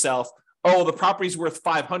think to yourself, oh, the property's worth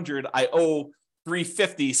 500, I owe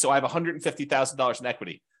 350, so I have $150,000 in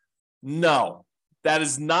equity. No, that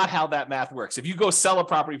is not how that math works. If you go sell a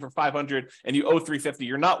property for 500 and you owe 350,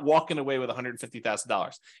 you're not walking away with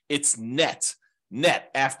 $150,000. It's net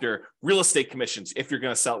after real estate commissions. If you're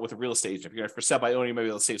going to sell it with a real estate agent, if you're going to sell by owning, maybe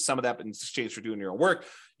they'll save some of that in exchange for doing your own work.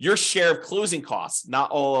 Your share of closing costs,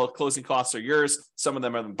 not all closing costs are yours. Some of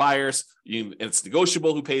them are the buyers. And it's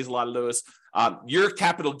negotiable who pays a lot of those. Your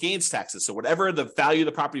capital gains taxes. So whatever the value of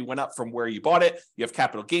the property went up from where you bought it, you have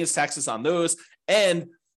capital gains taxes on those. And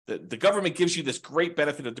the government gives you this great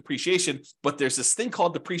benefit of depreciation, but there's this thing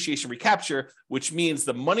called depreciation recapture, which means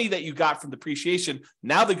the money that you got from depreciation,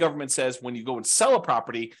 now the government says when you go and sell a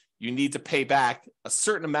property, you need to pay back a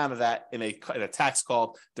certain amount of that in a tax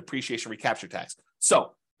called depreciation recapture tax.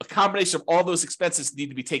 So a combination of all those expenses need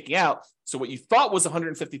to be taken out. So what you thought was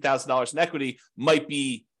 $150,000 in equity might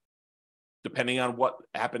be, depending on what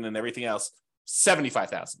happened and everything else,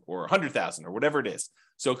 $75,000 or $100,000 or whatever it is.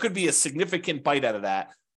 So it could be a significant bite out of that.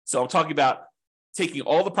 So I'm talking about taking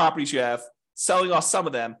all the properties you have, selling off some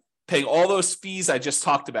of them, paying all those fees I just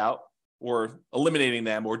talked about, or eliminating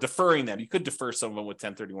them or deferring them. You could defer some of them with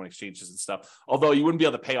 1031 exchanges and stuff, although you wouldn't be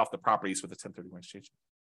able to pay off the properties with a 1031 exchange.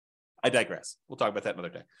 I digress. We'll talk about that another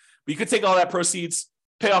day. But you could take all that proceeds,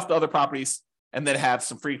 pay off the other properties, and then have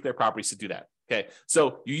some free clear properties to do that. Okay.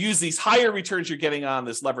 So you use these higher returns you're getting on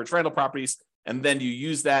this leveraged rental properties, and then you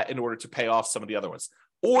use that in order to pay off some of the other ones.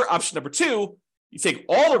 Or option number two, you take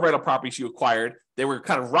all the rental properties you acquired, they were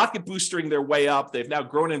kind of rocket boostering their way up. They've now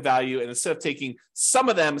grown in value. And instead of taking some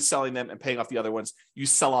of them, selling them and paying off the other ones, you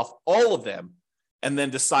sell off all of them and then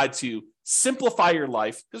decide to simplify your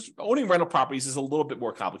life, because owning rental properties is a little bit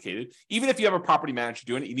more complicated. Even if you have a property manager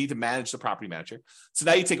doing it, you need to manage the property manager. So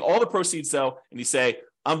now you take all the proceeds though, and you say,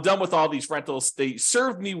 I'm done with all these rentals. They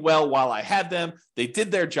served me well while I had them. They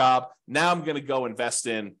did their job. Now I'm going to go invest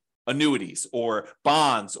in annuities or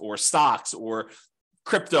bonds or stocks or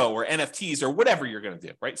crypto or NFTs or whatever you're going to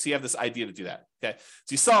do, right? So you have this idea to do that, okay?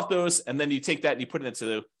 So you sell off those, and then you take that and you put it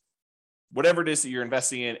into whatever it is that you're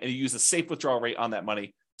investing in, and you use a safe withdrawal rate on that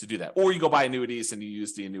money to do that. Or you go buy annuities and you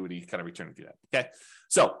use the annuity kind of return to do that. Okay.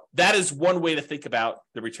 So that is one way to think about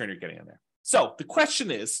the return you're getting on there. So the question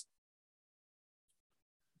is,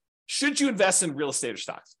 should you invest in real estate or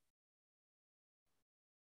stocks?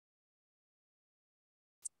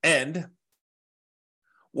 And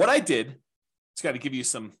what I did, it's got to give you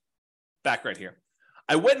some background here.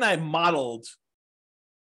 I went and I modeled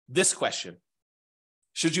this question.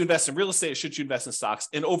 Should you invest in real estate or should you invest in stocks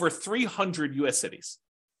in over 300 US cities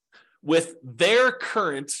with their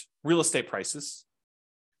current real estate prices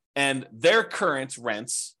and their current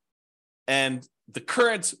rents and the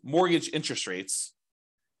current mortgage interest rates.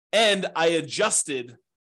 And I adjusted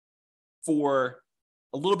for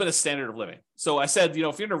a little bit of standard of living. So I said, if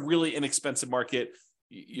you're in a really inexpensive market,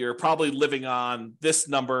 you're probably living on this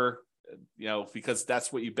number, because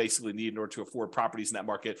that's what you basically need in order to afford properties in that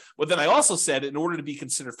market. But then I also said, in order to be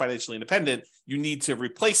considered financially independent, you need to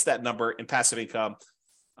replace that number in passive income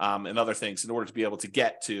and other things in order to be able to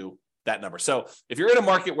get to that number. So if you're in a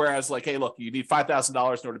market where I was like, hey, look, you need $5,000 in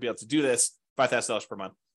order to be able to do this, $5,000 per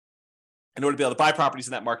month, in order to be able to buy properties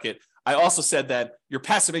in that market, I also said that your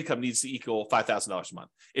passive income needs to equal $5,000 a month.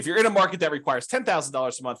 If you're in a market that requires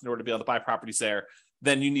 $10,000 a month in order to be able to buy properties there,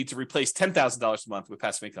 then you need to replace $10,000 a month with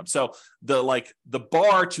passive income. So the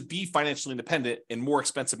bar to be financially independent in more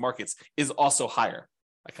expensive markets is also higher.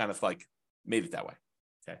 I kind of made it that way.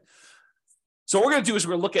 Okay. So what we're going to do is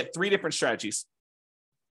we're going to look at 3 different strategies.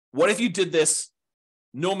 What if you did this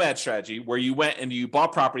nomad strategy where you went and you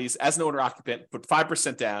bought properties as an owner occupant, put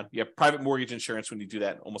 5% down, you have private mortgage insurance when you do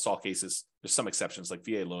that in almost all cases. There's some exceptions like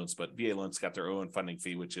VA loans, but VA loans got their own funding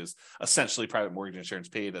fee, which is essentially private mortgage insurance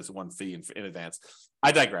paid as one fee in advance.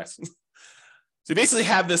 I digress. So you basically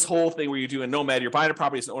have this whole thing where you do a nomad, you're buying a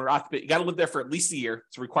property as an owner occupant, you got to live there for at least a year.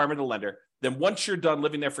 It's a requirement of the lender. Then once you're done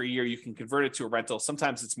living there for a year, you can convert it to a rental.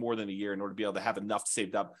 Sometimes it's more than a year in order to be able to have enough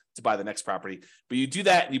saved up to buy the next property. But you do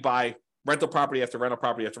that and you buy rental property after rental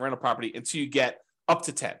property after rental property until you get up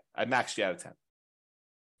to 10. I maxed you out of 10.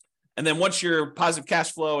 And then once you're positive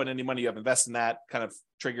cash flow and any money you have invested in that kind of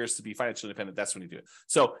triggers to be financially independent, that's when you do it.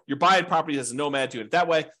 So you're buying property as a nomad, doing it that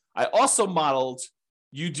way. I also modeled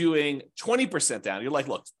you doing 20% down. You're like,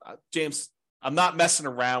 look, James, I'm not messing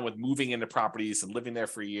around with moving into properties and living there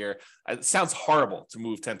for a year. It sounds horrible to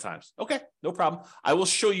move 10 times. Okay, no problem. I will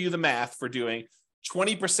show you the math for doing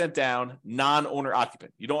 20% down, non-owner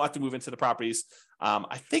occupant. You don't have to move into the properties.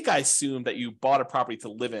 I think I assumed that you bought a property to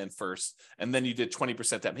live in first, and then you did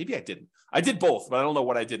 20% down. Maybe I didn't. I did both, but I don't know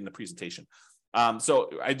what I did in the presentation.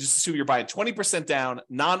 So I just assume you're buying 20% down,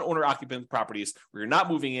 non-owner occupant properties where you're not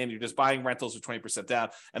moving in, you're just buying rentals with 20% down.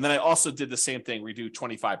 And then I also did the same thing where you do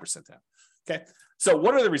 25% down. Okay. So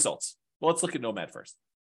what are the results? Well, let's look at Nomad first.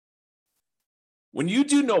 When you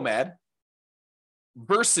do Nomad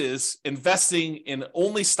versus investing in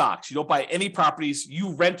only stocks, you don't buy any properties,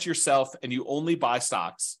 you rent yourself and you only buy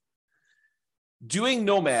stocks. Doing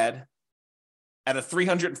Nomad at a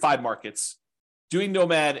 305 markets, doing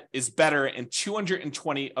Nomad is better in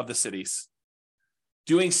 220 of the cities.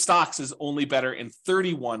 Doing stocks is only better in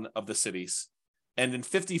 31 of the cities. And in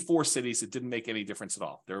 54 cities, it didn't make any difference at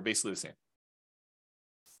all. They were basically the same.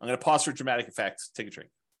 I'm going to pause for dramatic effect. Take a drink.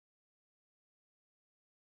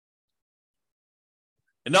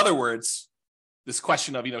 In other words, this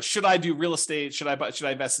question of, should I do real estate? Should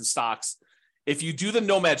I invest in stocks? If you do the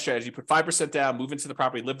Nomad strategy, put 5% down, move into the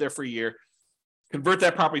property, live there for a year, convert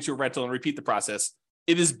that property to a rental and repeat the process,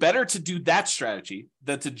 it is better to do that strategy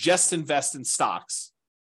than to just invest in stocks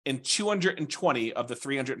in 220 of the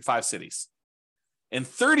 305 cities. In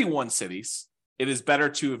 31 cities, it is better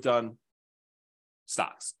to have done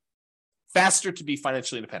stocks. Faster to be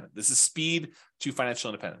financially independent. This is speed to financial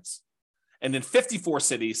independence. And in 54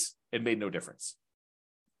 cities, it made no difference.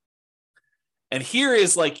 And here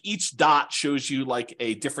is each dot shows you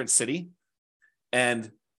a different city.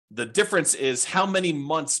 And the difference is how many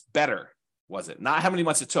months better was it? Not how many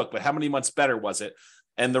months it took, but how many months better was it?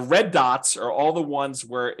 And the red dots are all the ones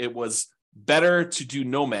where it was better to do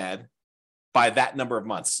Nomad by that number of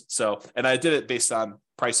months. So, and I did it based on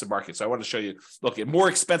price of market. So I want to show you, look, in more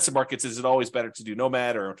expensive markets, is it always better to do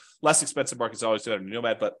Nomad, or less expensive markets always better to do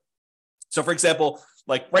Nomad? But so for example,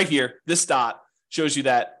 right here, this dot shows you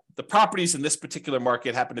that the properties in this particular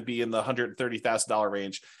market happen to be in the $130,000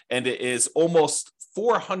 range. And it is almost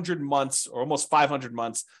 400 months or almost 500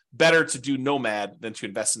 months better to do Nomad than to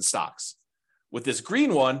invest in stocks. With this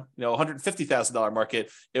green one, $150,000 market,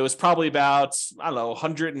 it was probably about,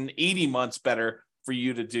 180 months better for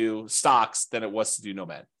you to do stocks than it was to do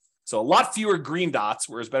Nomad. So a lot fewer green dots,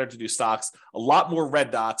 where it's better to do stocks, a lot more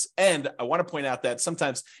red dots. And I want to point out that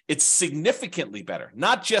sometimes it's significantly better,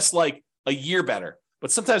 not just like a year better,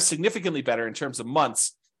 but sometimes significantly better in terms of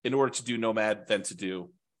months in order to do Nomad than to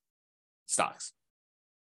do stocks.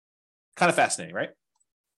 Kind of fascinating, right?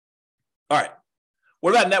 All right.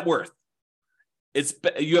 What about net worth?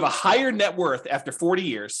 You have a higher net worth after 40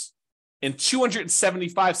 years in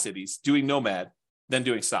 275 cities doing Nomad than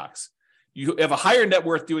doing stocks. You have a higher net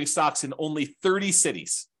worth doing stocks in only 30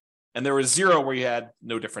 cities. And there was 0 where you had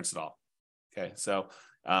no difference at all. Okay. So,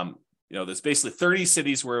 there's basically 30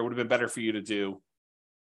 cities where it would have been better for you to do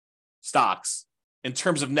stocks in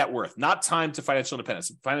terms of net worth, not time to financial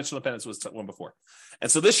independence. Financial independence was one before. And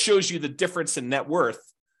so this shows you the difference in net worth.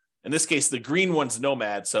 In this case, the green one's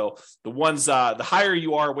Nomad. So the ones, the higher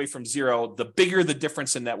you are away from 0, the bigger the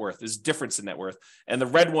difference in net worth is difference in net worth. And the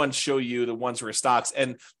red ones show you the ones where are stocks.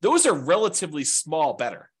 And those are relatively small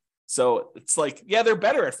better. So it's like, yeah, they're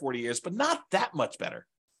better at 40 years, but not that much better.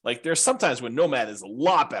 Like there's sometimes when Nomad is a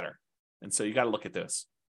lot better. And so you got to look at this.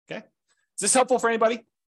 Okay. Is this helpful for anybody?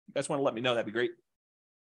 You guys want to let me know? That'd be great.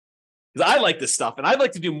 Because I like this stuff and I'd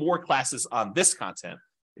like to do more classes on this content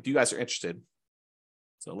if you guys are interested.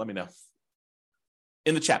 So let me know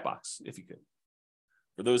in the chat box, if you could,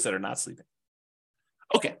 for those that are not sleeping.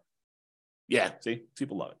 Okay. Yeah, see,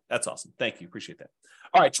 people love it. That's awesome. Thank you. Appreciate that.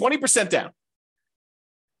 All right, 20% down.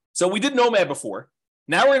 So we did Nomad before.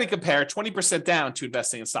 Now we're going to compare 20% down to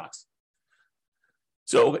investing in stocks.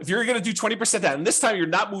 So if you're going to do 20% down, and this time you're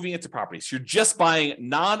not moving into properties, you're just buying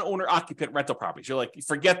non-owner occupant rental properties. You're like,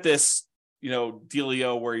 forget this,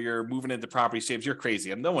 dealio where you're moving into properties, James, you're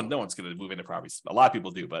crazy. And no one's going to move into properties. A lot of people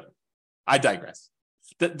do, but I digress.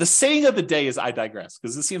 The saying of the day is I digress,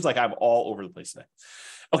 because it seems like I'm all over the place today.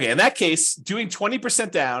 Okay, in that case, doing 20%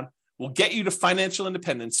 down will get you to financial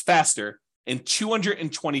independence faster in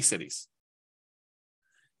 220 cities.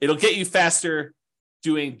 It'll get you faster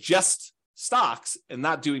doing just stocks and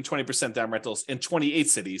not doing 20% down rentals in 28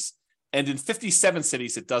 cities. And in 57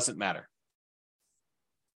 cities, it doesn't matter.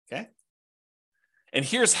 Okay. And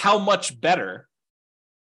here's how much better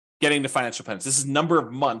getting to financial independence. This is number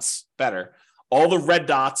of months better. All the red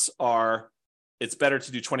dots are, it's better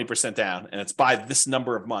to do 20% down, and it's by this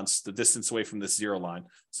number of months, the distance away from this 0 line.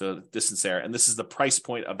 So the distance there. And this is the price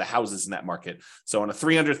point of the houses in that market. So on a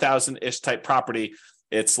 300,000-ish type property,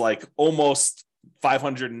 it's like almost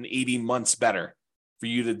 580 months better for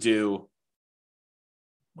you to do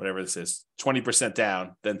whatever this is, 20%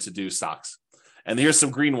 down than to do stocks. And here's some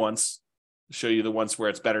green ones to show you the ones where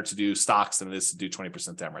it's better to do stocks than it is to do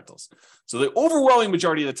 20% down rentals. So the overwhelming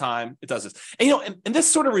majority of the time it does this. And and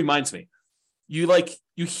this sort of reminds me, you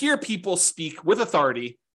hear people speak with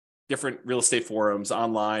authority, different real estate forums,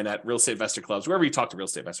 online, at real estate investor clubs, wherever you talk to real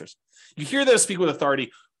estate investors. You hear them speak with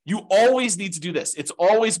authority. You always need to do this. It's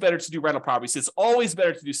always better to do rental properties. It's always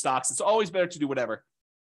better to do stocks. It's always better to do whatever.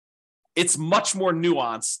 It's much more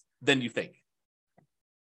nuanced than you think,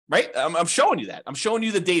 right? I'm showing you that. I'm showing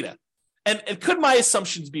you the data. And could my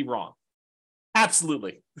assumptions be wrong?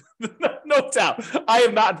 Absolutely. No doubt. I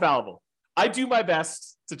am not infallible. I do my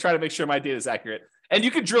best to try to make sure my data is accurate. And you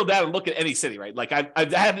can drill down and look at any city, right? Like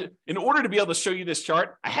I've had, in order to be able to show you this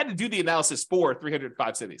chart, I had to do the analysis for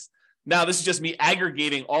 305 cities. Now, this is just me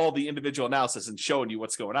aggregating all the individual analysis and showing you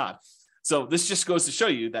what's going on. So this just goes to show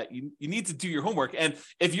you that you need to do your homework. And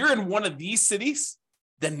if you're in one of these cities,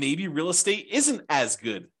 then maybe real estate isn't as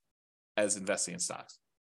good as investing in stocks,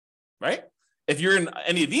 right? If you're in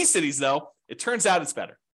any of these cities, though, it turns out it's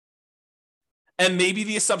better. And maybe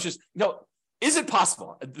the assumptions, is it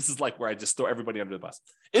possible? This is like where I just throw everybody under the bus.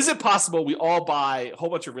 Is it possible we all buy a whole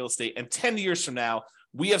bunch of real estate and 10 years from now,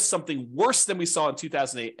 we have something worse than we saw in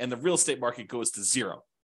 2008 and the real estate market goes to 0?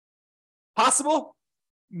 Possible?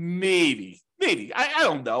 Maybe. I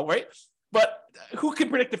don't know, right? But who can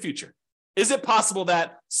predict the future? Is it possible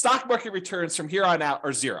that stock market returns from here on out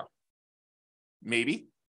are 0? Maybe.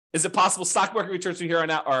 Is it possible stock market returns from here on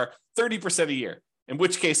out are 30% a year? In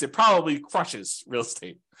which case it probably crushes real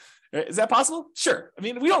estate. Is that possible? Sure. I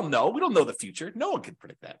mean, we don't know. We don't know the future. No one can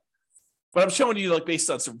predict that. But I'm showing you based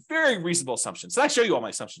on some very reasonable assumptions. So I show you all my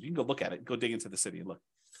assumptions. You can go look at it, go dig into the city and look.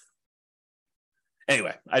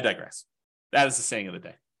 Anyway, I digress. That is the saying of the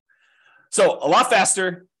day. So a lot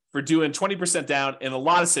faster for doing 20% down in a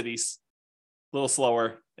lot of cities, a little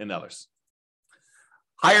slower in others.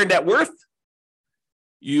 Higher net worth.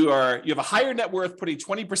 You have a higher net worth putting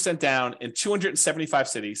 20% down in 275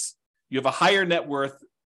 cities. You have a higher net worth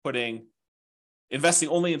investing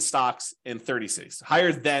only in stocks in 30 cities,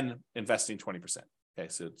 higher than investing 20%. Okay,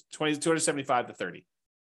 so 275 to 30.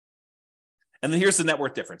 And then here's the net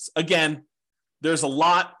worth difference. Again, there's a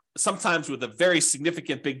lot sometimes with a very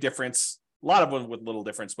significant big difference, a lot of them with little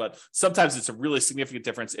difference, but sometimes it's a really significant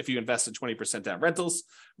difference if you invest in 20% down rentals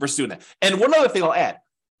versus doing that. And one other thing I'll add,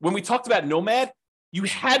 when we talked about Nomad, you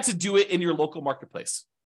had to do it in your local marketplace,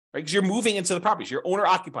 right? Because you're moving into the properties, you're owner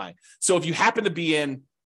occupying. So if you happen to be in,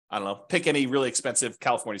 I don't know, pick any really expensive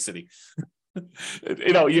California city,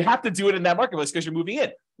 you have to do it in that marketplace because you're moving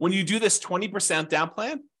in. When you do this 20% down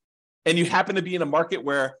plan, and you happen to be in a market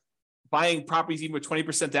where buying properties even with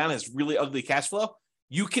 20% down has really ugly cash flow,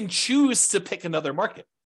 you can choose to pick another market.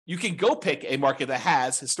 You can go pick a market that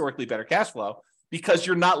has historically better cash flow because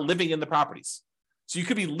you're not living in the properties. So you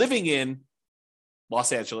could be living in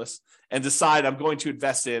Los Angeles and decide I'm going to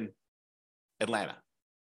invest in Atlanta,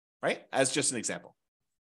 right? As just an example.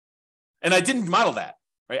 And I didn't model that,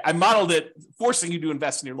 right? I modeled it forcing you to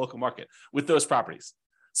invest in your local market with those properties.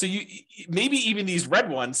 So you maybe even these red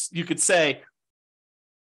ones, you could say,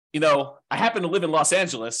 I happen to live in Los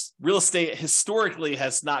Angeles. Real estate historically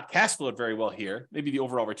has not cash flowed very well here. Maybe the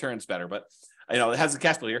overall return's better, but it has a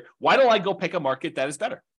cash flow here. Why don't I go pick a market that is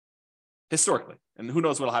better historically? And who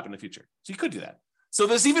knows what will happen in the future. So you could do that. So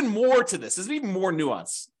there's even more to this. There's even more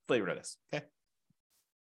nuance flavor to this. Okay.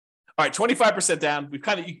 All right, 25% down. We've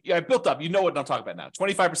I built up. You know what I'm talking about now.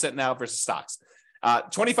 25% now versus stocks.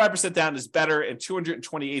 25% down is better in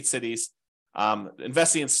 228 cities.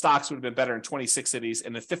 Investing in stocks would have been better in 26 cities,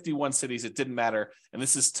 and in 51 cities, it didn't matter. And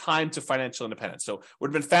this is time to financial independence. So it would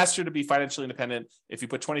have been faster to be financially independent if you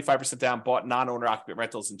put 25% down, bought non-owner occupant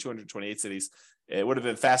rentals in 228 cities. It would have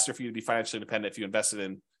been faster for you to be financially independent if you invested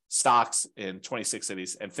in stocks in 26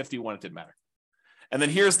 cities, and 51, it didn't matter. And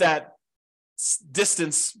then here's that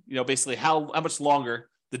distance, basically how much longer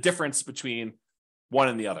the difference between one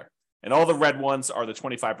and the other. And all the red ones are the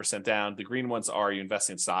 25% down. The green ones are you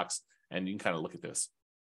investing in stocks. And you can kind of look at this.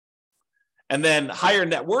 And then higher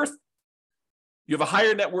net worth. You have a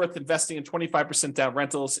higher net worth investing in 25% down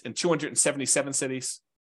rentals in 277 cities.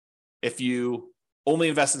 If you only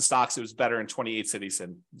invest in stocks, it was better in 28 cities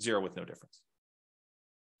and 0 with no difference.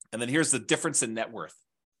 And then here's the difference in net worth.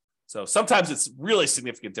 So sometimes it's really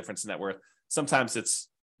significant difference in net worth. Sometimes it's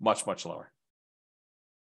much, much lower.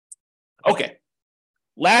 Okay.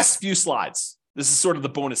 Last few slides. This is sort of the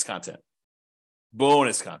bonus content.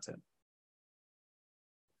 Bonus content.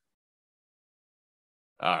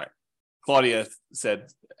 All right. Claudia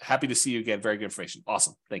said, happy to see you again. Very good information.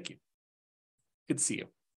 Awesome. Thank you. Good to see you.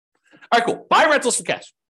 All right, cool. Buy rentals for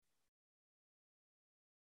cash.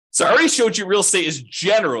 So I already showed you real estate is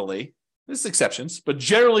generally, there's exceptions, but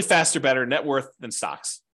generally faster, better net worth than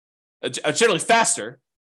stocks. Generally faster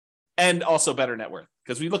and also better net worth.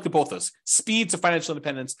 Because we looked at both those, speed to financial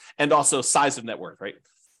independence and also size of net worth, right?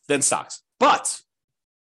 Than stocks. But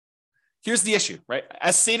here's the issue, right?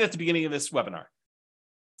 As stated at the beginning of this webinar,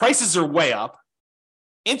 prices are way up,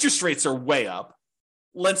 interest rates are way up,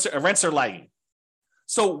 rents are lagging.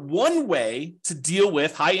 So one way to deal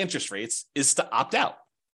with high interest rates is to opt out.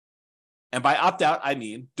 And by opt out, I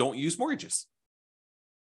mean don't use mortgages.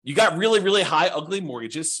 You got really, really high, ugly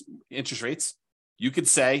mortgages, interest rates. You could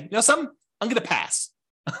say, something, I'm going to pass.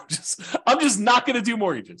 I'm just not going to do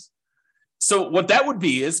mortgages. So what that would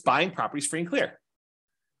be is buying properties free and clear.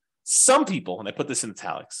 Some people, and I put this in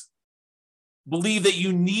italics, believe that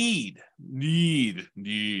you need to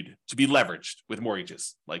be leveraged with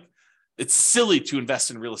mortgages. Like it's silly to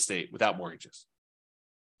invest in real estate without mortgages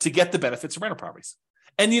to get the benefits of rental properties.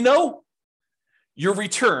 And your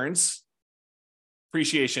returns,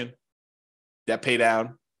 appreciation, debt pay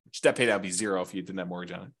down, which debt pay down would be 0 if you didn't have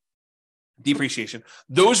mortgage on it, depreciation,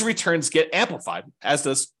 those returns get amplified, as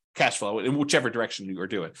does cash flow in whichever direction you are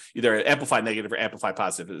doing, either amplify negative or amplify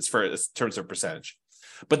positive in terms of percentage.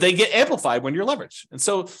 But they get amplified when you're leveraged. And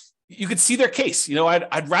so you could see their case.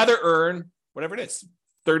 I'd rather earn whatever it is,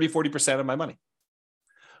 30, 40% of my money.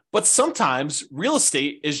 But sometimes real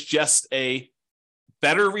estate is just a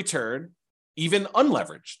better return, even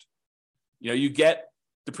unleveraged. You get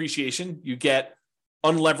depreciation, you get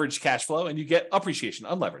unleveraged cash flow, and you get appreciation,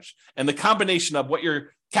 unleveraged. And the combination of what your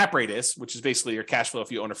cap rate is, which is basically your cash flow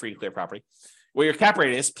if you own a free and clear property, what your cap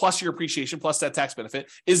rate is, plus your appreciation, plus that tax benefit,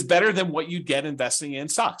 is better than what you get investing in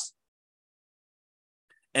stocks.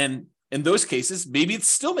 And in those cases, maybe it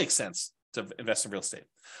still makes sense to invest in real estate.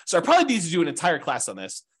 So I probably need to do an entire class on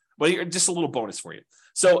this, but just a little bonus for you.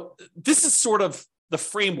 So this is sort of the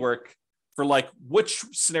framework for which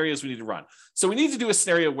scenarios we need to run. So we need to do a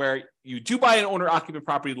scenario where you do buy an owner occupant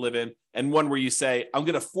property to live in, and one where you say, I'm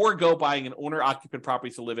going to forego buying an owner occupant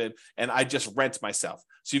property to live in, and I just rent myself.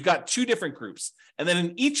 So you've got two different groups. And then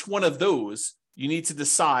in each one of those, you need to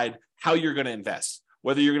decide how you're going to invest,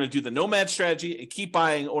 whether you're going to do the nomad strategy and keep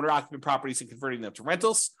buying owner occupant properties and converting them to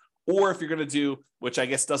rentals, or if you're going to do, which I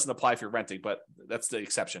guess doesn't apply if you're renting, but that's the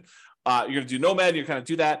exception. You're going to do nomad, you're going to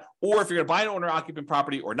do that. Or if you're going to buy an owner-occupant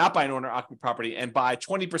property or not buy an owner-occupant property and buy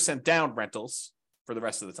 20% down rentals for the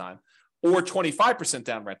rest of the time, or 25%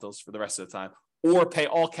 down rentals for the rest of the time, or pay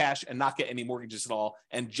all cash and not get any mortgages at all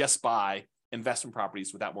and just buy investment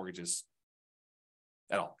properties without mortgages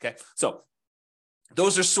at all, okay? So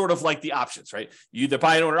those are sort of like the options, right? You either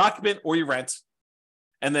buy an owner-occupant or you rent,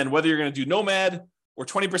 and then whether you're going to do nomad or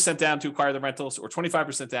 20% down to acquire the rentals or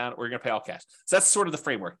 25% down, or you're going to pay all cash. So that's sort of the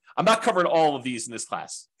framework. I'm not covering all of these in this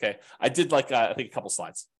class, okay? I did I think a couple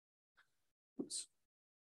slides. Oops.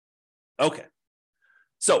 Okay.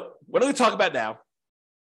 So what I'm going to talk about now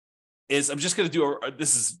is I'm just going to do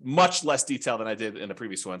this is much less detail than I did in the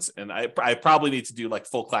previous ones. And I probably need to do like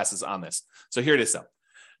full classes on this. So here it is though.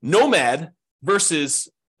 Nomad versus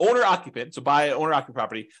owner-occupant, so buy an owner-occupant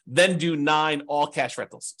property, then do 9 all-cash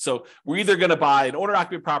rentals. So we're either going to buy an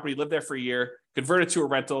owner-occupant property, live there for a year, convert it to a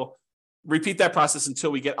rental, repeat that process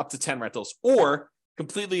until we get up to 10 rentals, or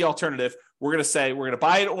completely alternative, we're going to say we're going to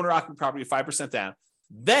buy an owner-occupant property 5% down,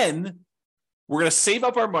 then we're going to save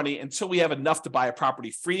up our money until we have enough to buy a property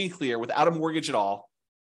free and clear without a mortgage at all.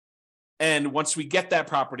 And once we get that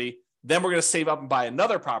property, then we're going to save up and buy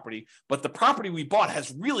another property, but the property we bought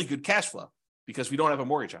has really good cash flow because we don't have a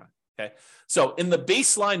mortgage on it, okay? So in the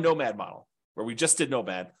baseline nomad model, where we just did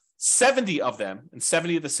nomad, 70 of them in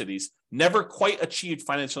 70 of the cities never quite achieved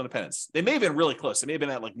financial independence. They may have been really close. They may have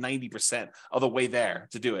been at like 90% of the way there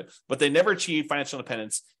to do it, but they never achieved financial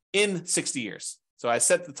independence in 60 years. So I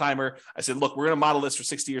set the timer. I said, look, we're going to model this for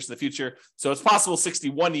 60 years in the future. So it's possible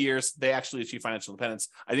 61 years they actually achieve financial independence.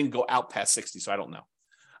 I didn't go out past 60, so I don't know.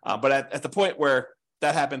 But at the point where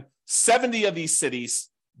that happened, 70 of these cities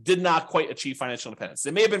did not quite achieve financial independence. They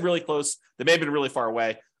may have been really close. They may have been really far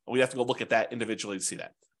away. We have to go look at that individually to see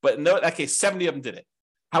that. But in that case, 70 of them did it.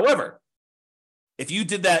 However, if you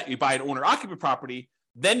did that, you buy an owner-occupant property,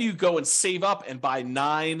 then you go and save up and buy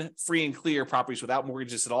 9 free and clear properties without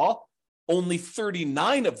mortgages at all. Only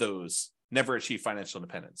 39 of those never achieved financial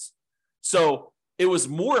independence. So it was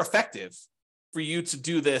more effective for you to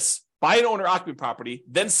do this, buy an owner-occupant property,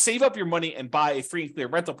 then save up your money and buy a free and clear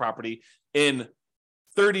rental property in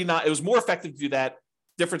 39. It was more effective to do that.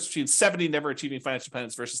 Difference between 70 never achieving financial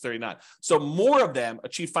independence versus 39. So more of them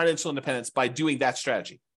achieve financial independence by doing that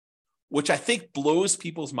strategy, which I think blows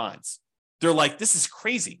people's minds. They're like, this is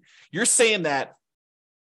crazy. You're saying that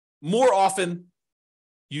more often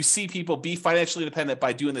you see people be financially independent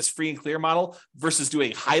by doing this free and clear model versus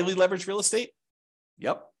doing highly leveraged real estate?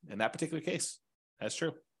 Yep, in that particular case, that's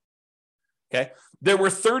true. Okay, there were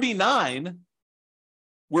 39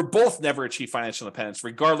 where both never achieved financial independence,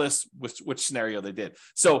 regardless which scenario they did.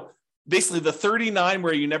 So basically the 39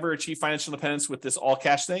 where you never achieve financial independence with this all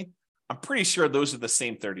cash thing, I'm pretty sure those are the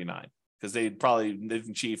same 39 because they probably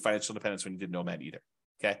didn't achieve financial independence when you did nomad either.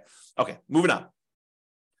 Okay, moving on.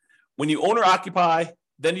 When you own or occupy,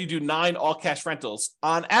 then you do 9 all cash rentals.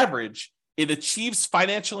 On average, it achieves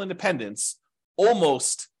financial independence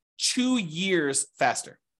almost 2 years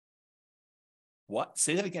faster. What?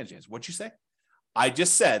 Say that again, James. What'd you say? I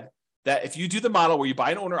just said that if you do the model where you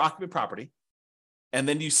buy an owner-occupant property and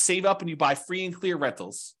then you save up and you buy free and clear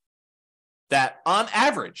rentals, that on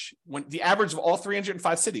average, when the average of all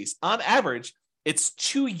 305 cities, on average, it's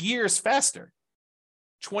 2 years faster,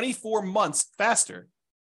 24 months faster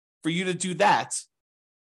for you to do that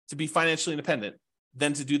to be financially independent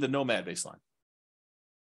than to do the nomad baseline.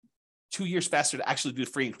 2 years faster to actually do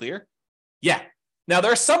free and clear? Yeah. Now,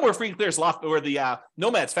 there are some where free and clear is where the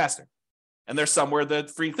nomad's faster. And there's some where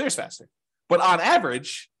the free and clear is faster. But on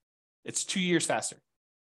average, it's 2 years faster.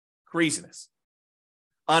 Craziness.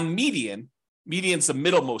 On median's the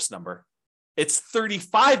middlemost number, it's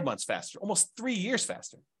 35 months faster, almost 3 years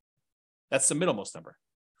faster. That's the middlemost number.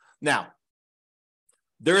 Now,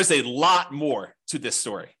 there is a lot more to this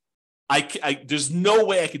story. There's no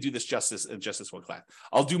way I could do this justice in just this one class.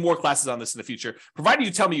 I'll do more classes on this in the future, provided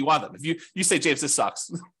you tell me you want them. If you say, James, this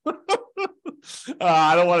sucks.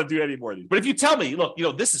 I don't want to do any more of these. But if you tell me, look,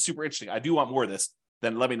 this is super interesting, I do want more of this,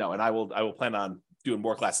 then let me know, and I will plan on doing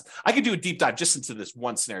more classes. I could do a deep dive just into this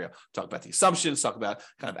one scenario. Talk about the assumptions, talk about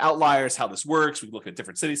kind of outliers, how this works. We can look at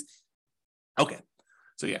different cities. Okay.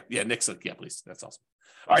 So yeah, Nick's like, yeah, please. That's awesome.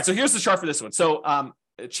 All right, so here's the chart for this one. So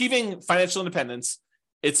achieving financial independence,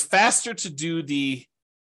 it's faster to do the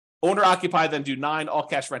owner-occupy than do 9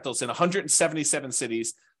 all-cash rentals in 177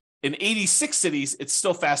 cities. In 86 cities, it's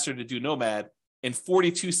still faster to do nomad. In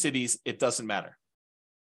 42 cities, it doesn't matter.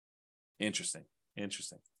 Interesting.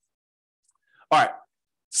 All right,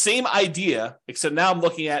 same idea, except now I'm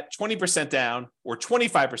looking at 20% down or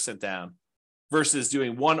 25% down versus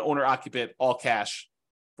doing one owner occupant, all cash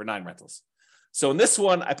for 9 rentals. So in this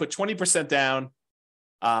one, I put 20% down,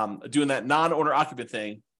 doing that non-owner occupant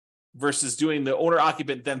thing versus doing the owner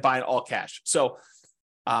occupant, then buying all cash. So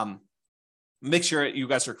make sure you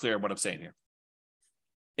guys are clear on what I'm saying here.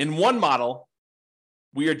 In one model,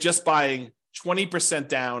 we are just buying 20%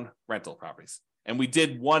 down rental properties. And we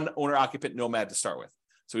did one owner occupant nomad to start with.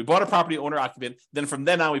 So we bought a property owner occupant. Then from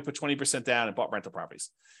then on, we put 20% down and bought rental properties.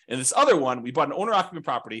 In this other one, we bought an owner occupant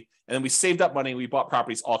property and then we saved up money and we bought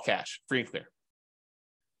properties all cash, free and clear.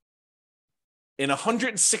 In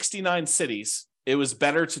 169 cities, it was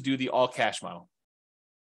better to do the all cash model.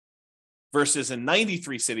 Versus in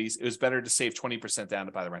 93 cities, it was better to save 20% down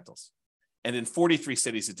to buy the rentals. And in 43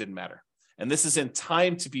 cities, it didn't matter. And this is in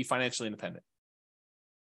time to be financially independent.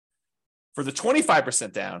 For the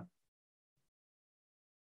 25% down,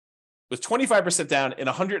 with 25% down in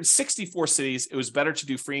 164 cities, it was better to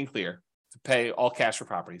do free and clear, to pay all cash for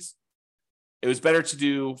properties. It was better to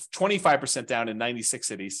do 25% down in 96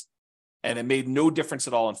 cities, and it made no difference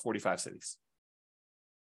at all in 45 cities.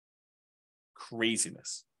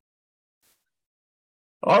 Craziness.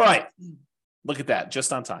 All right. Look at that,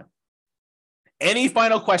 just on time. Any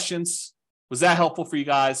final questions? Was that helpful for you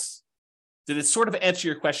guys? Did it sort of answer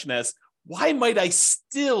your question as, why might I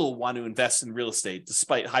still want to invest in real estate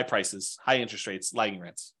despite high prices, high interest rates, lagging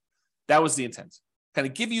rents? That was the intent. Kind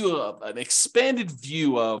of give you an expanded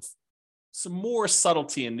view of some more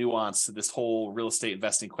subtlety and nuance to this whole real estate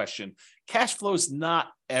investing question. Cash flow is not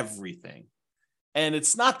everything, and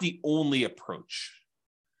it's not the only approach.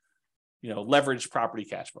 Leverage property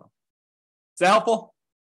cash flow. Is that helpful?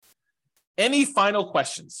 Any final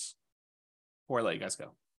questions before I let you guys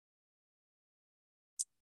go?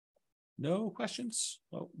 No questions?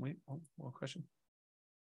 Oh, wait, one question.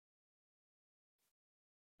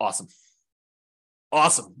 Awesome.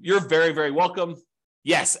 You're very, very welcome.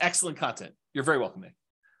 Yes, excellent content. You're very welcome, Nick.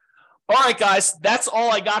 All right, guys, that's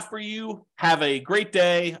all I got for you. Have a great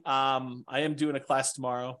day. I am doing a class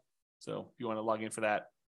tomorrow, so if you want to log in for that,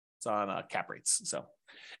 it's on cap rates. So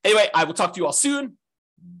anyway, I will talk to you all soon.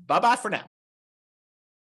 Bye-bye for now.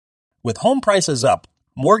 With home prices up,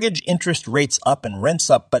 mortgage interest rates up, and rents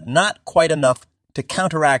up, but not quite enough to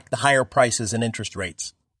counteract the higher prices and interest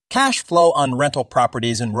rates, cash flow on rental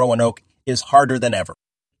properties in Roanoke is harder than ever.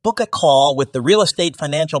 Book a call with the Real Estate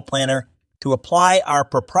Financial Planner to apply our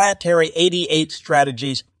proprietary 88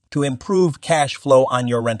 strategies to improve cash flow on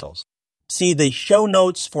your rentals. See the show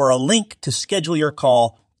notes for a link to schedule your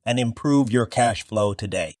call and improve your cash flow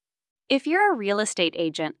today. If you're a real estate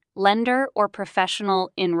agent, lender, or professional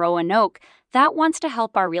in Roanoke that wants to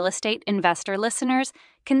help our real estate investor listeners,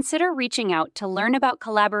 consider reaching out to learn about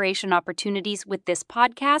collaboration opportunities with this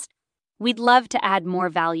podcast. We'd love to add more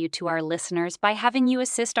value to our listeners by having you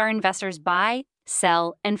assist our investors buy,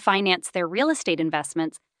 sell, and finance their real estate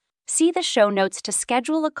investments. See the show notes to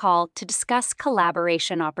schedule a call to discuss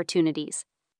collaboration opportunities.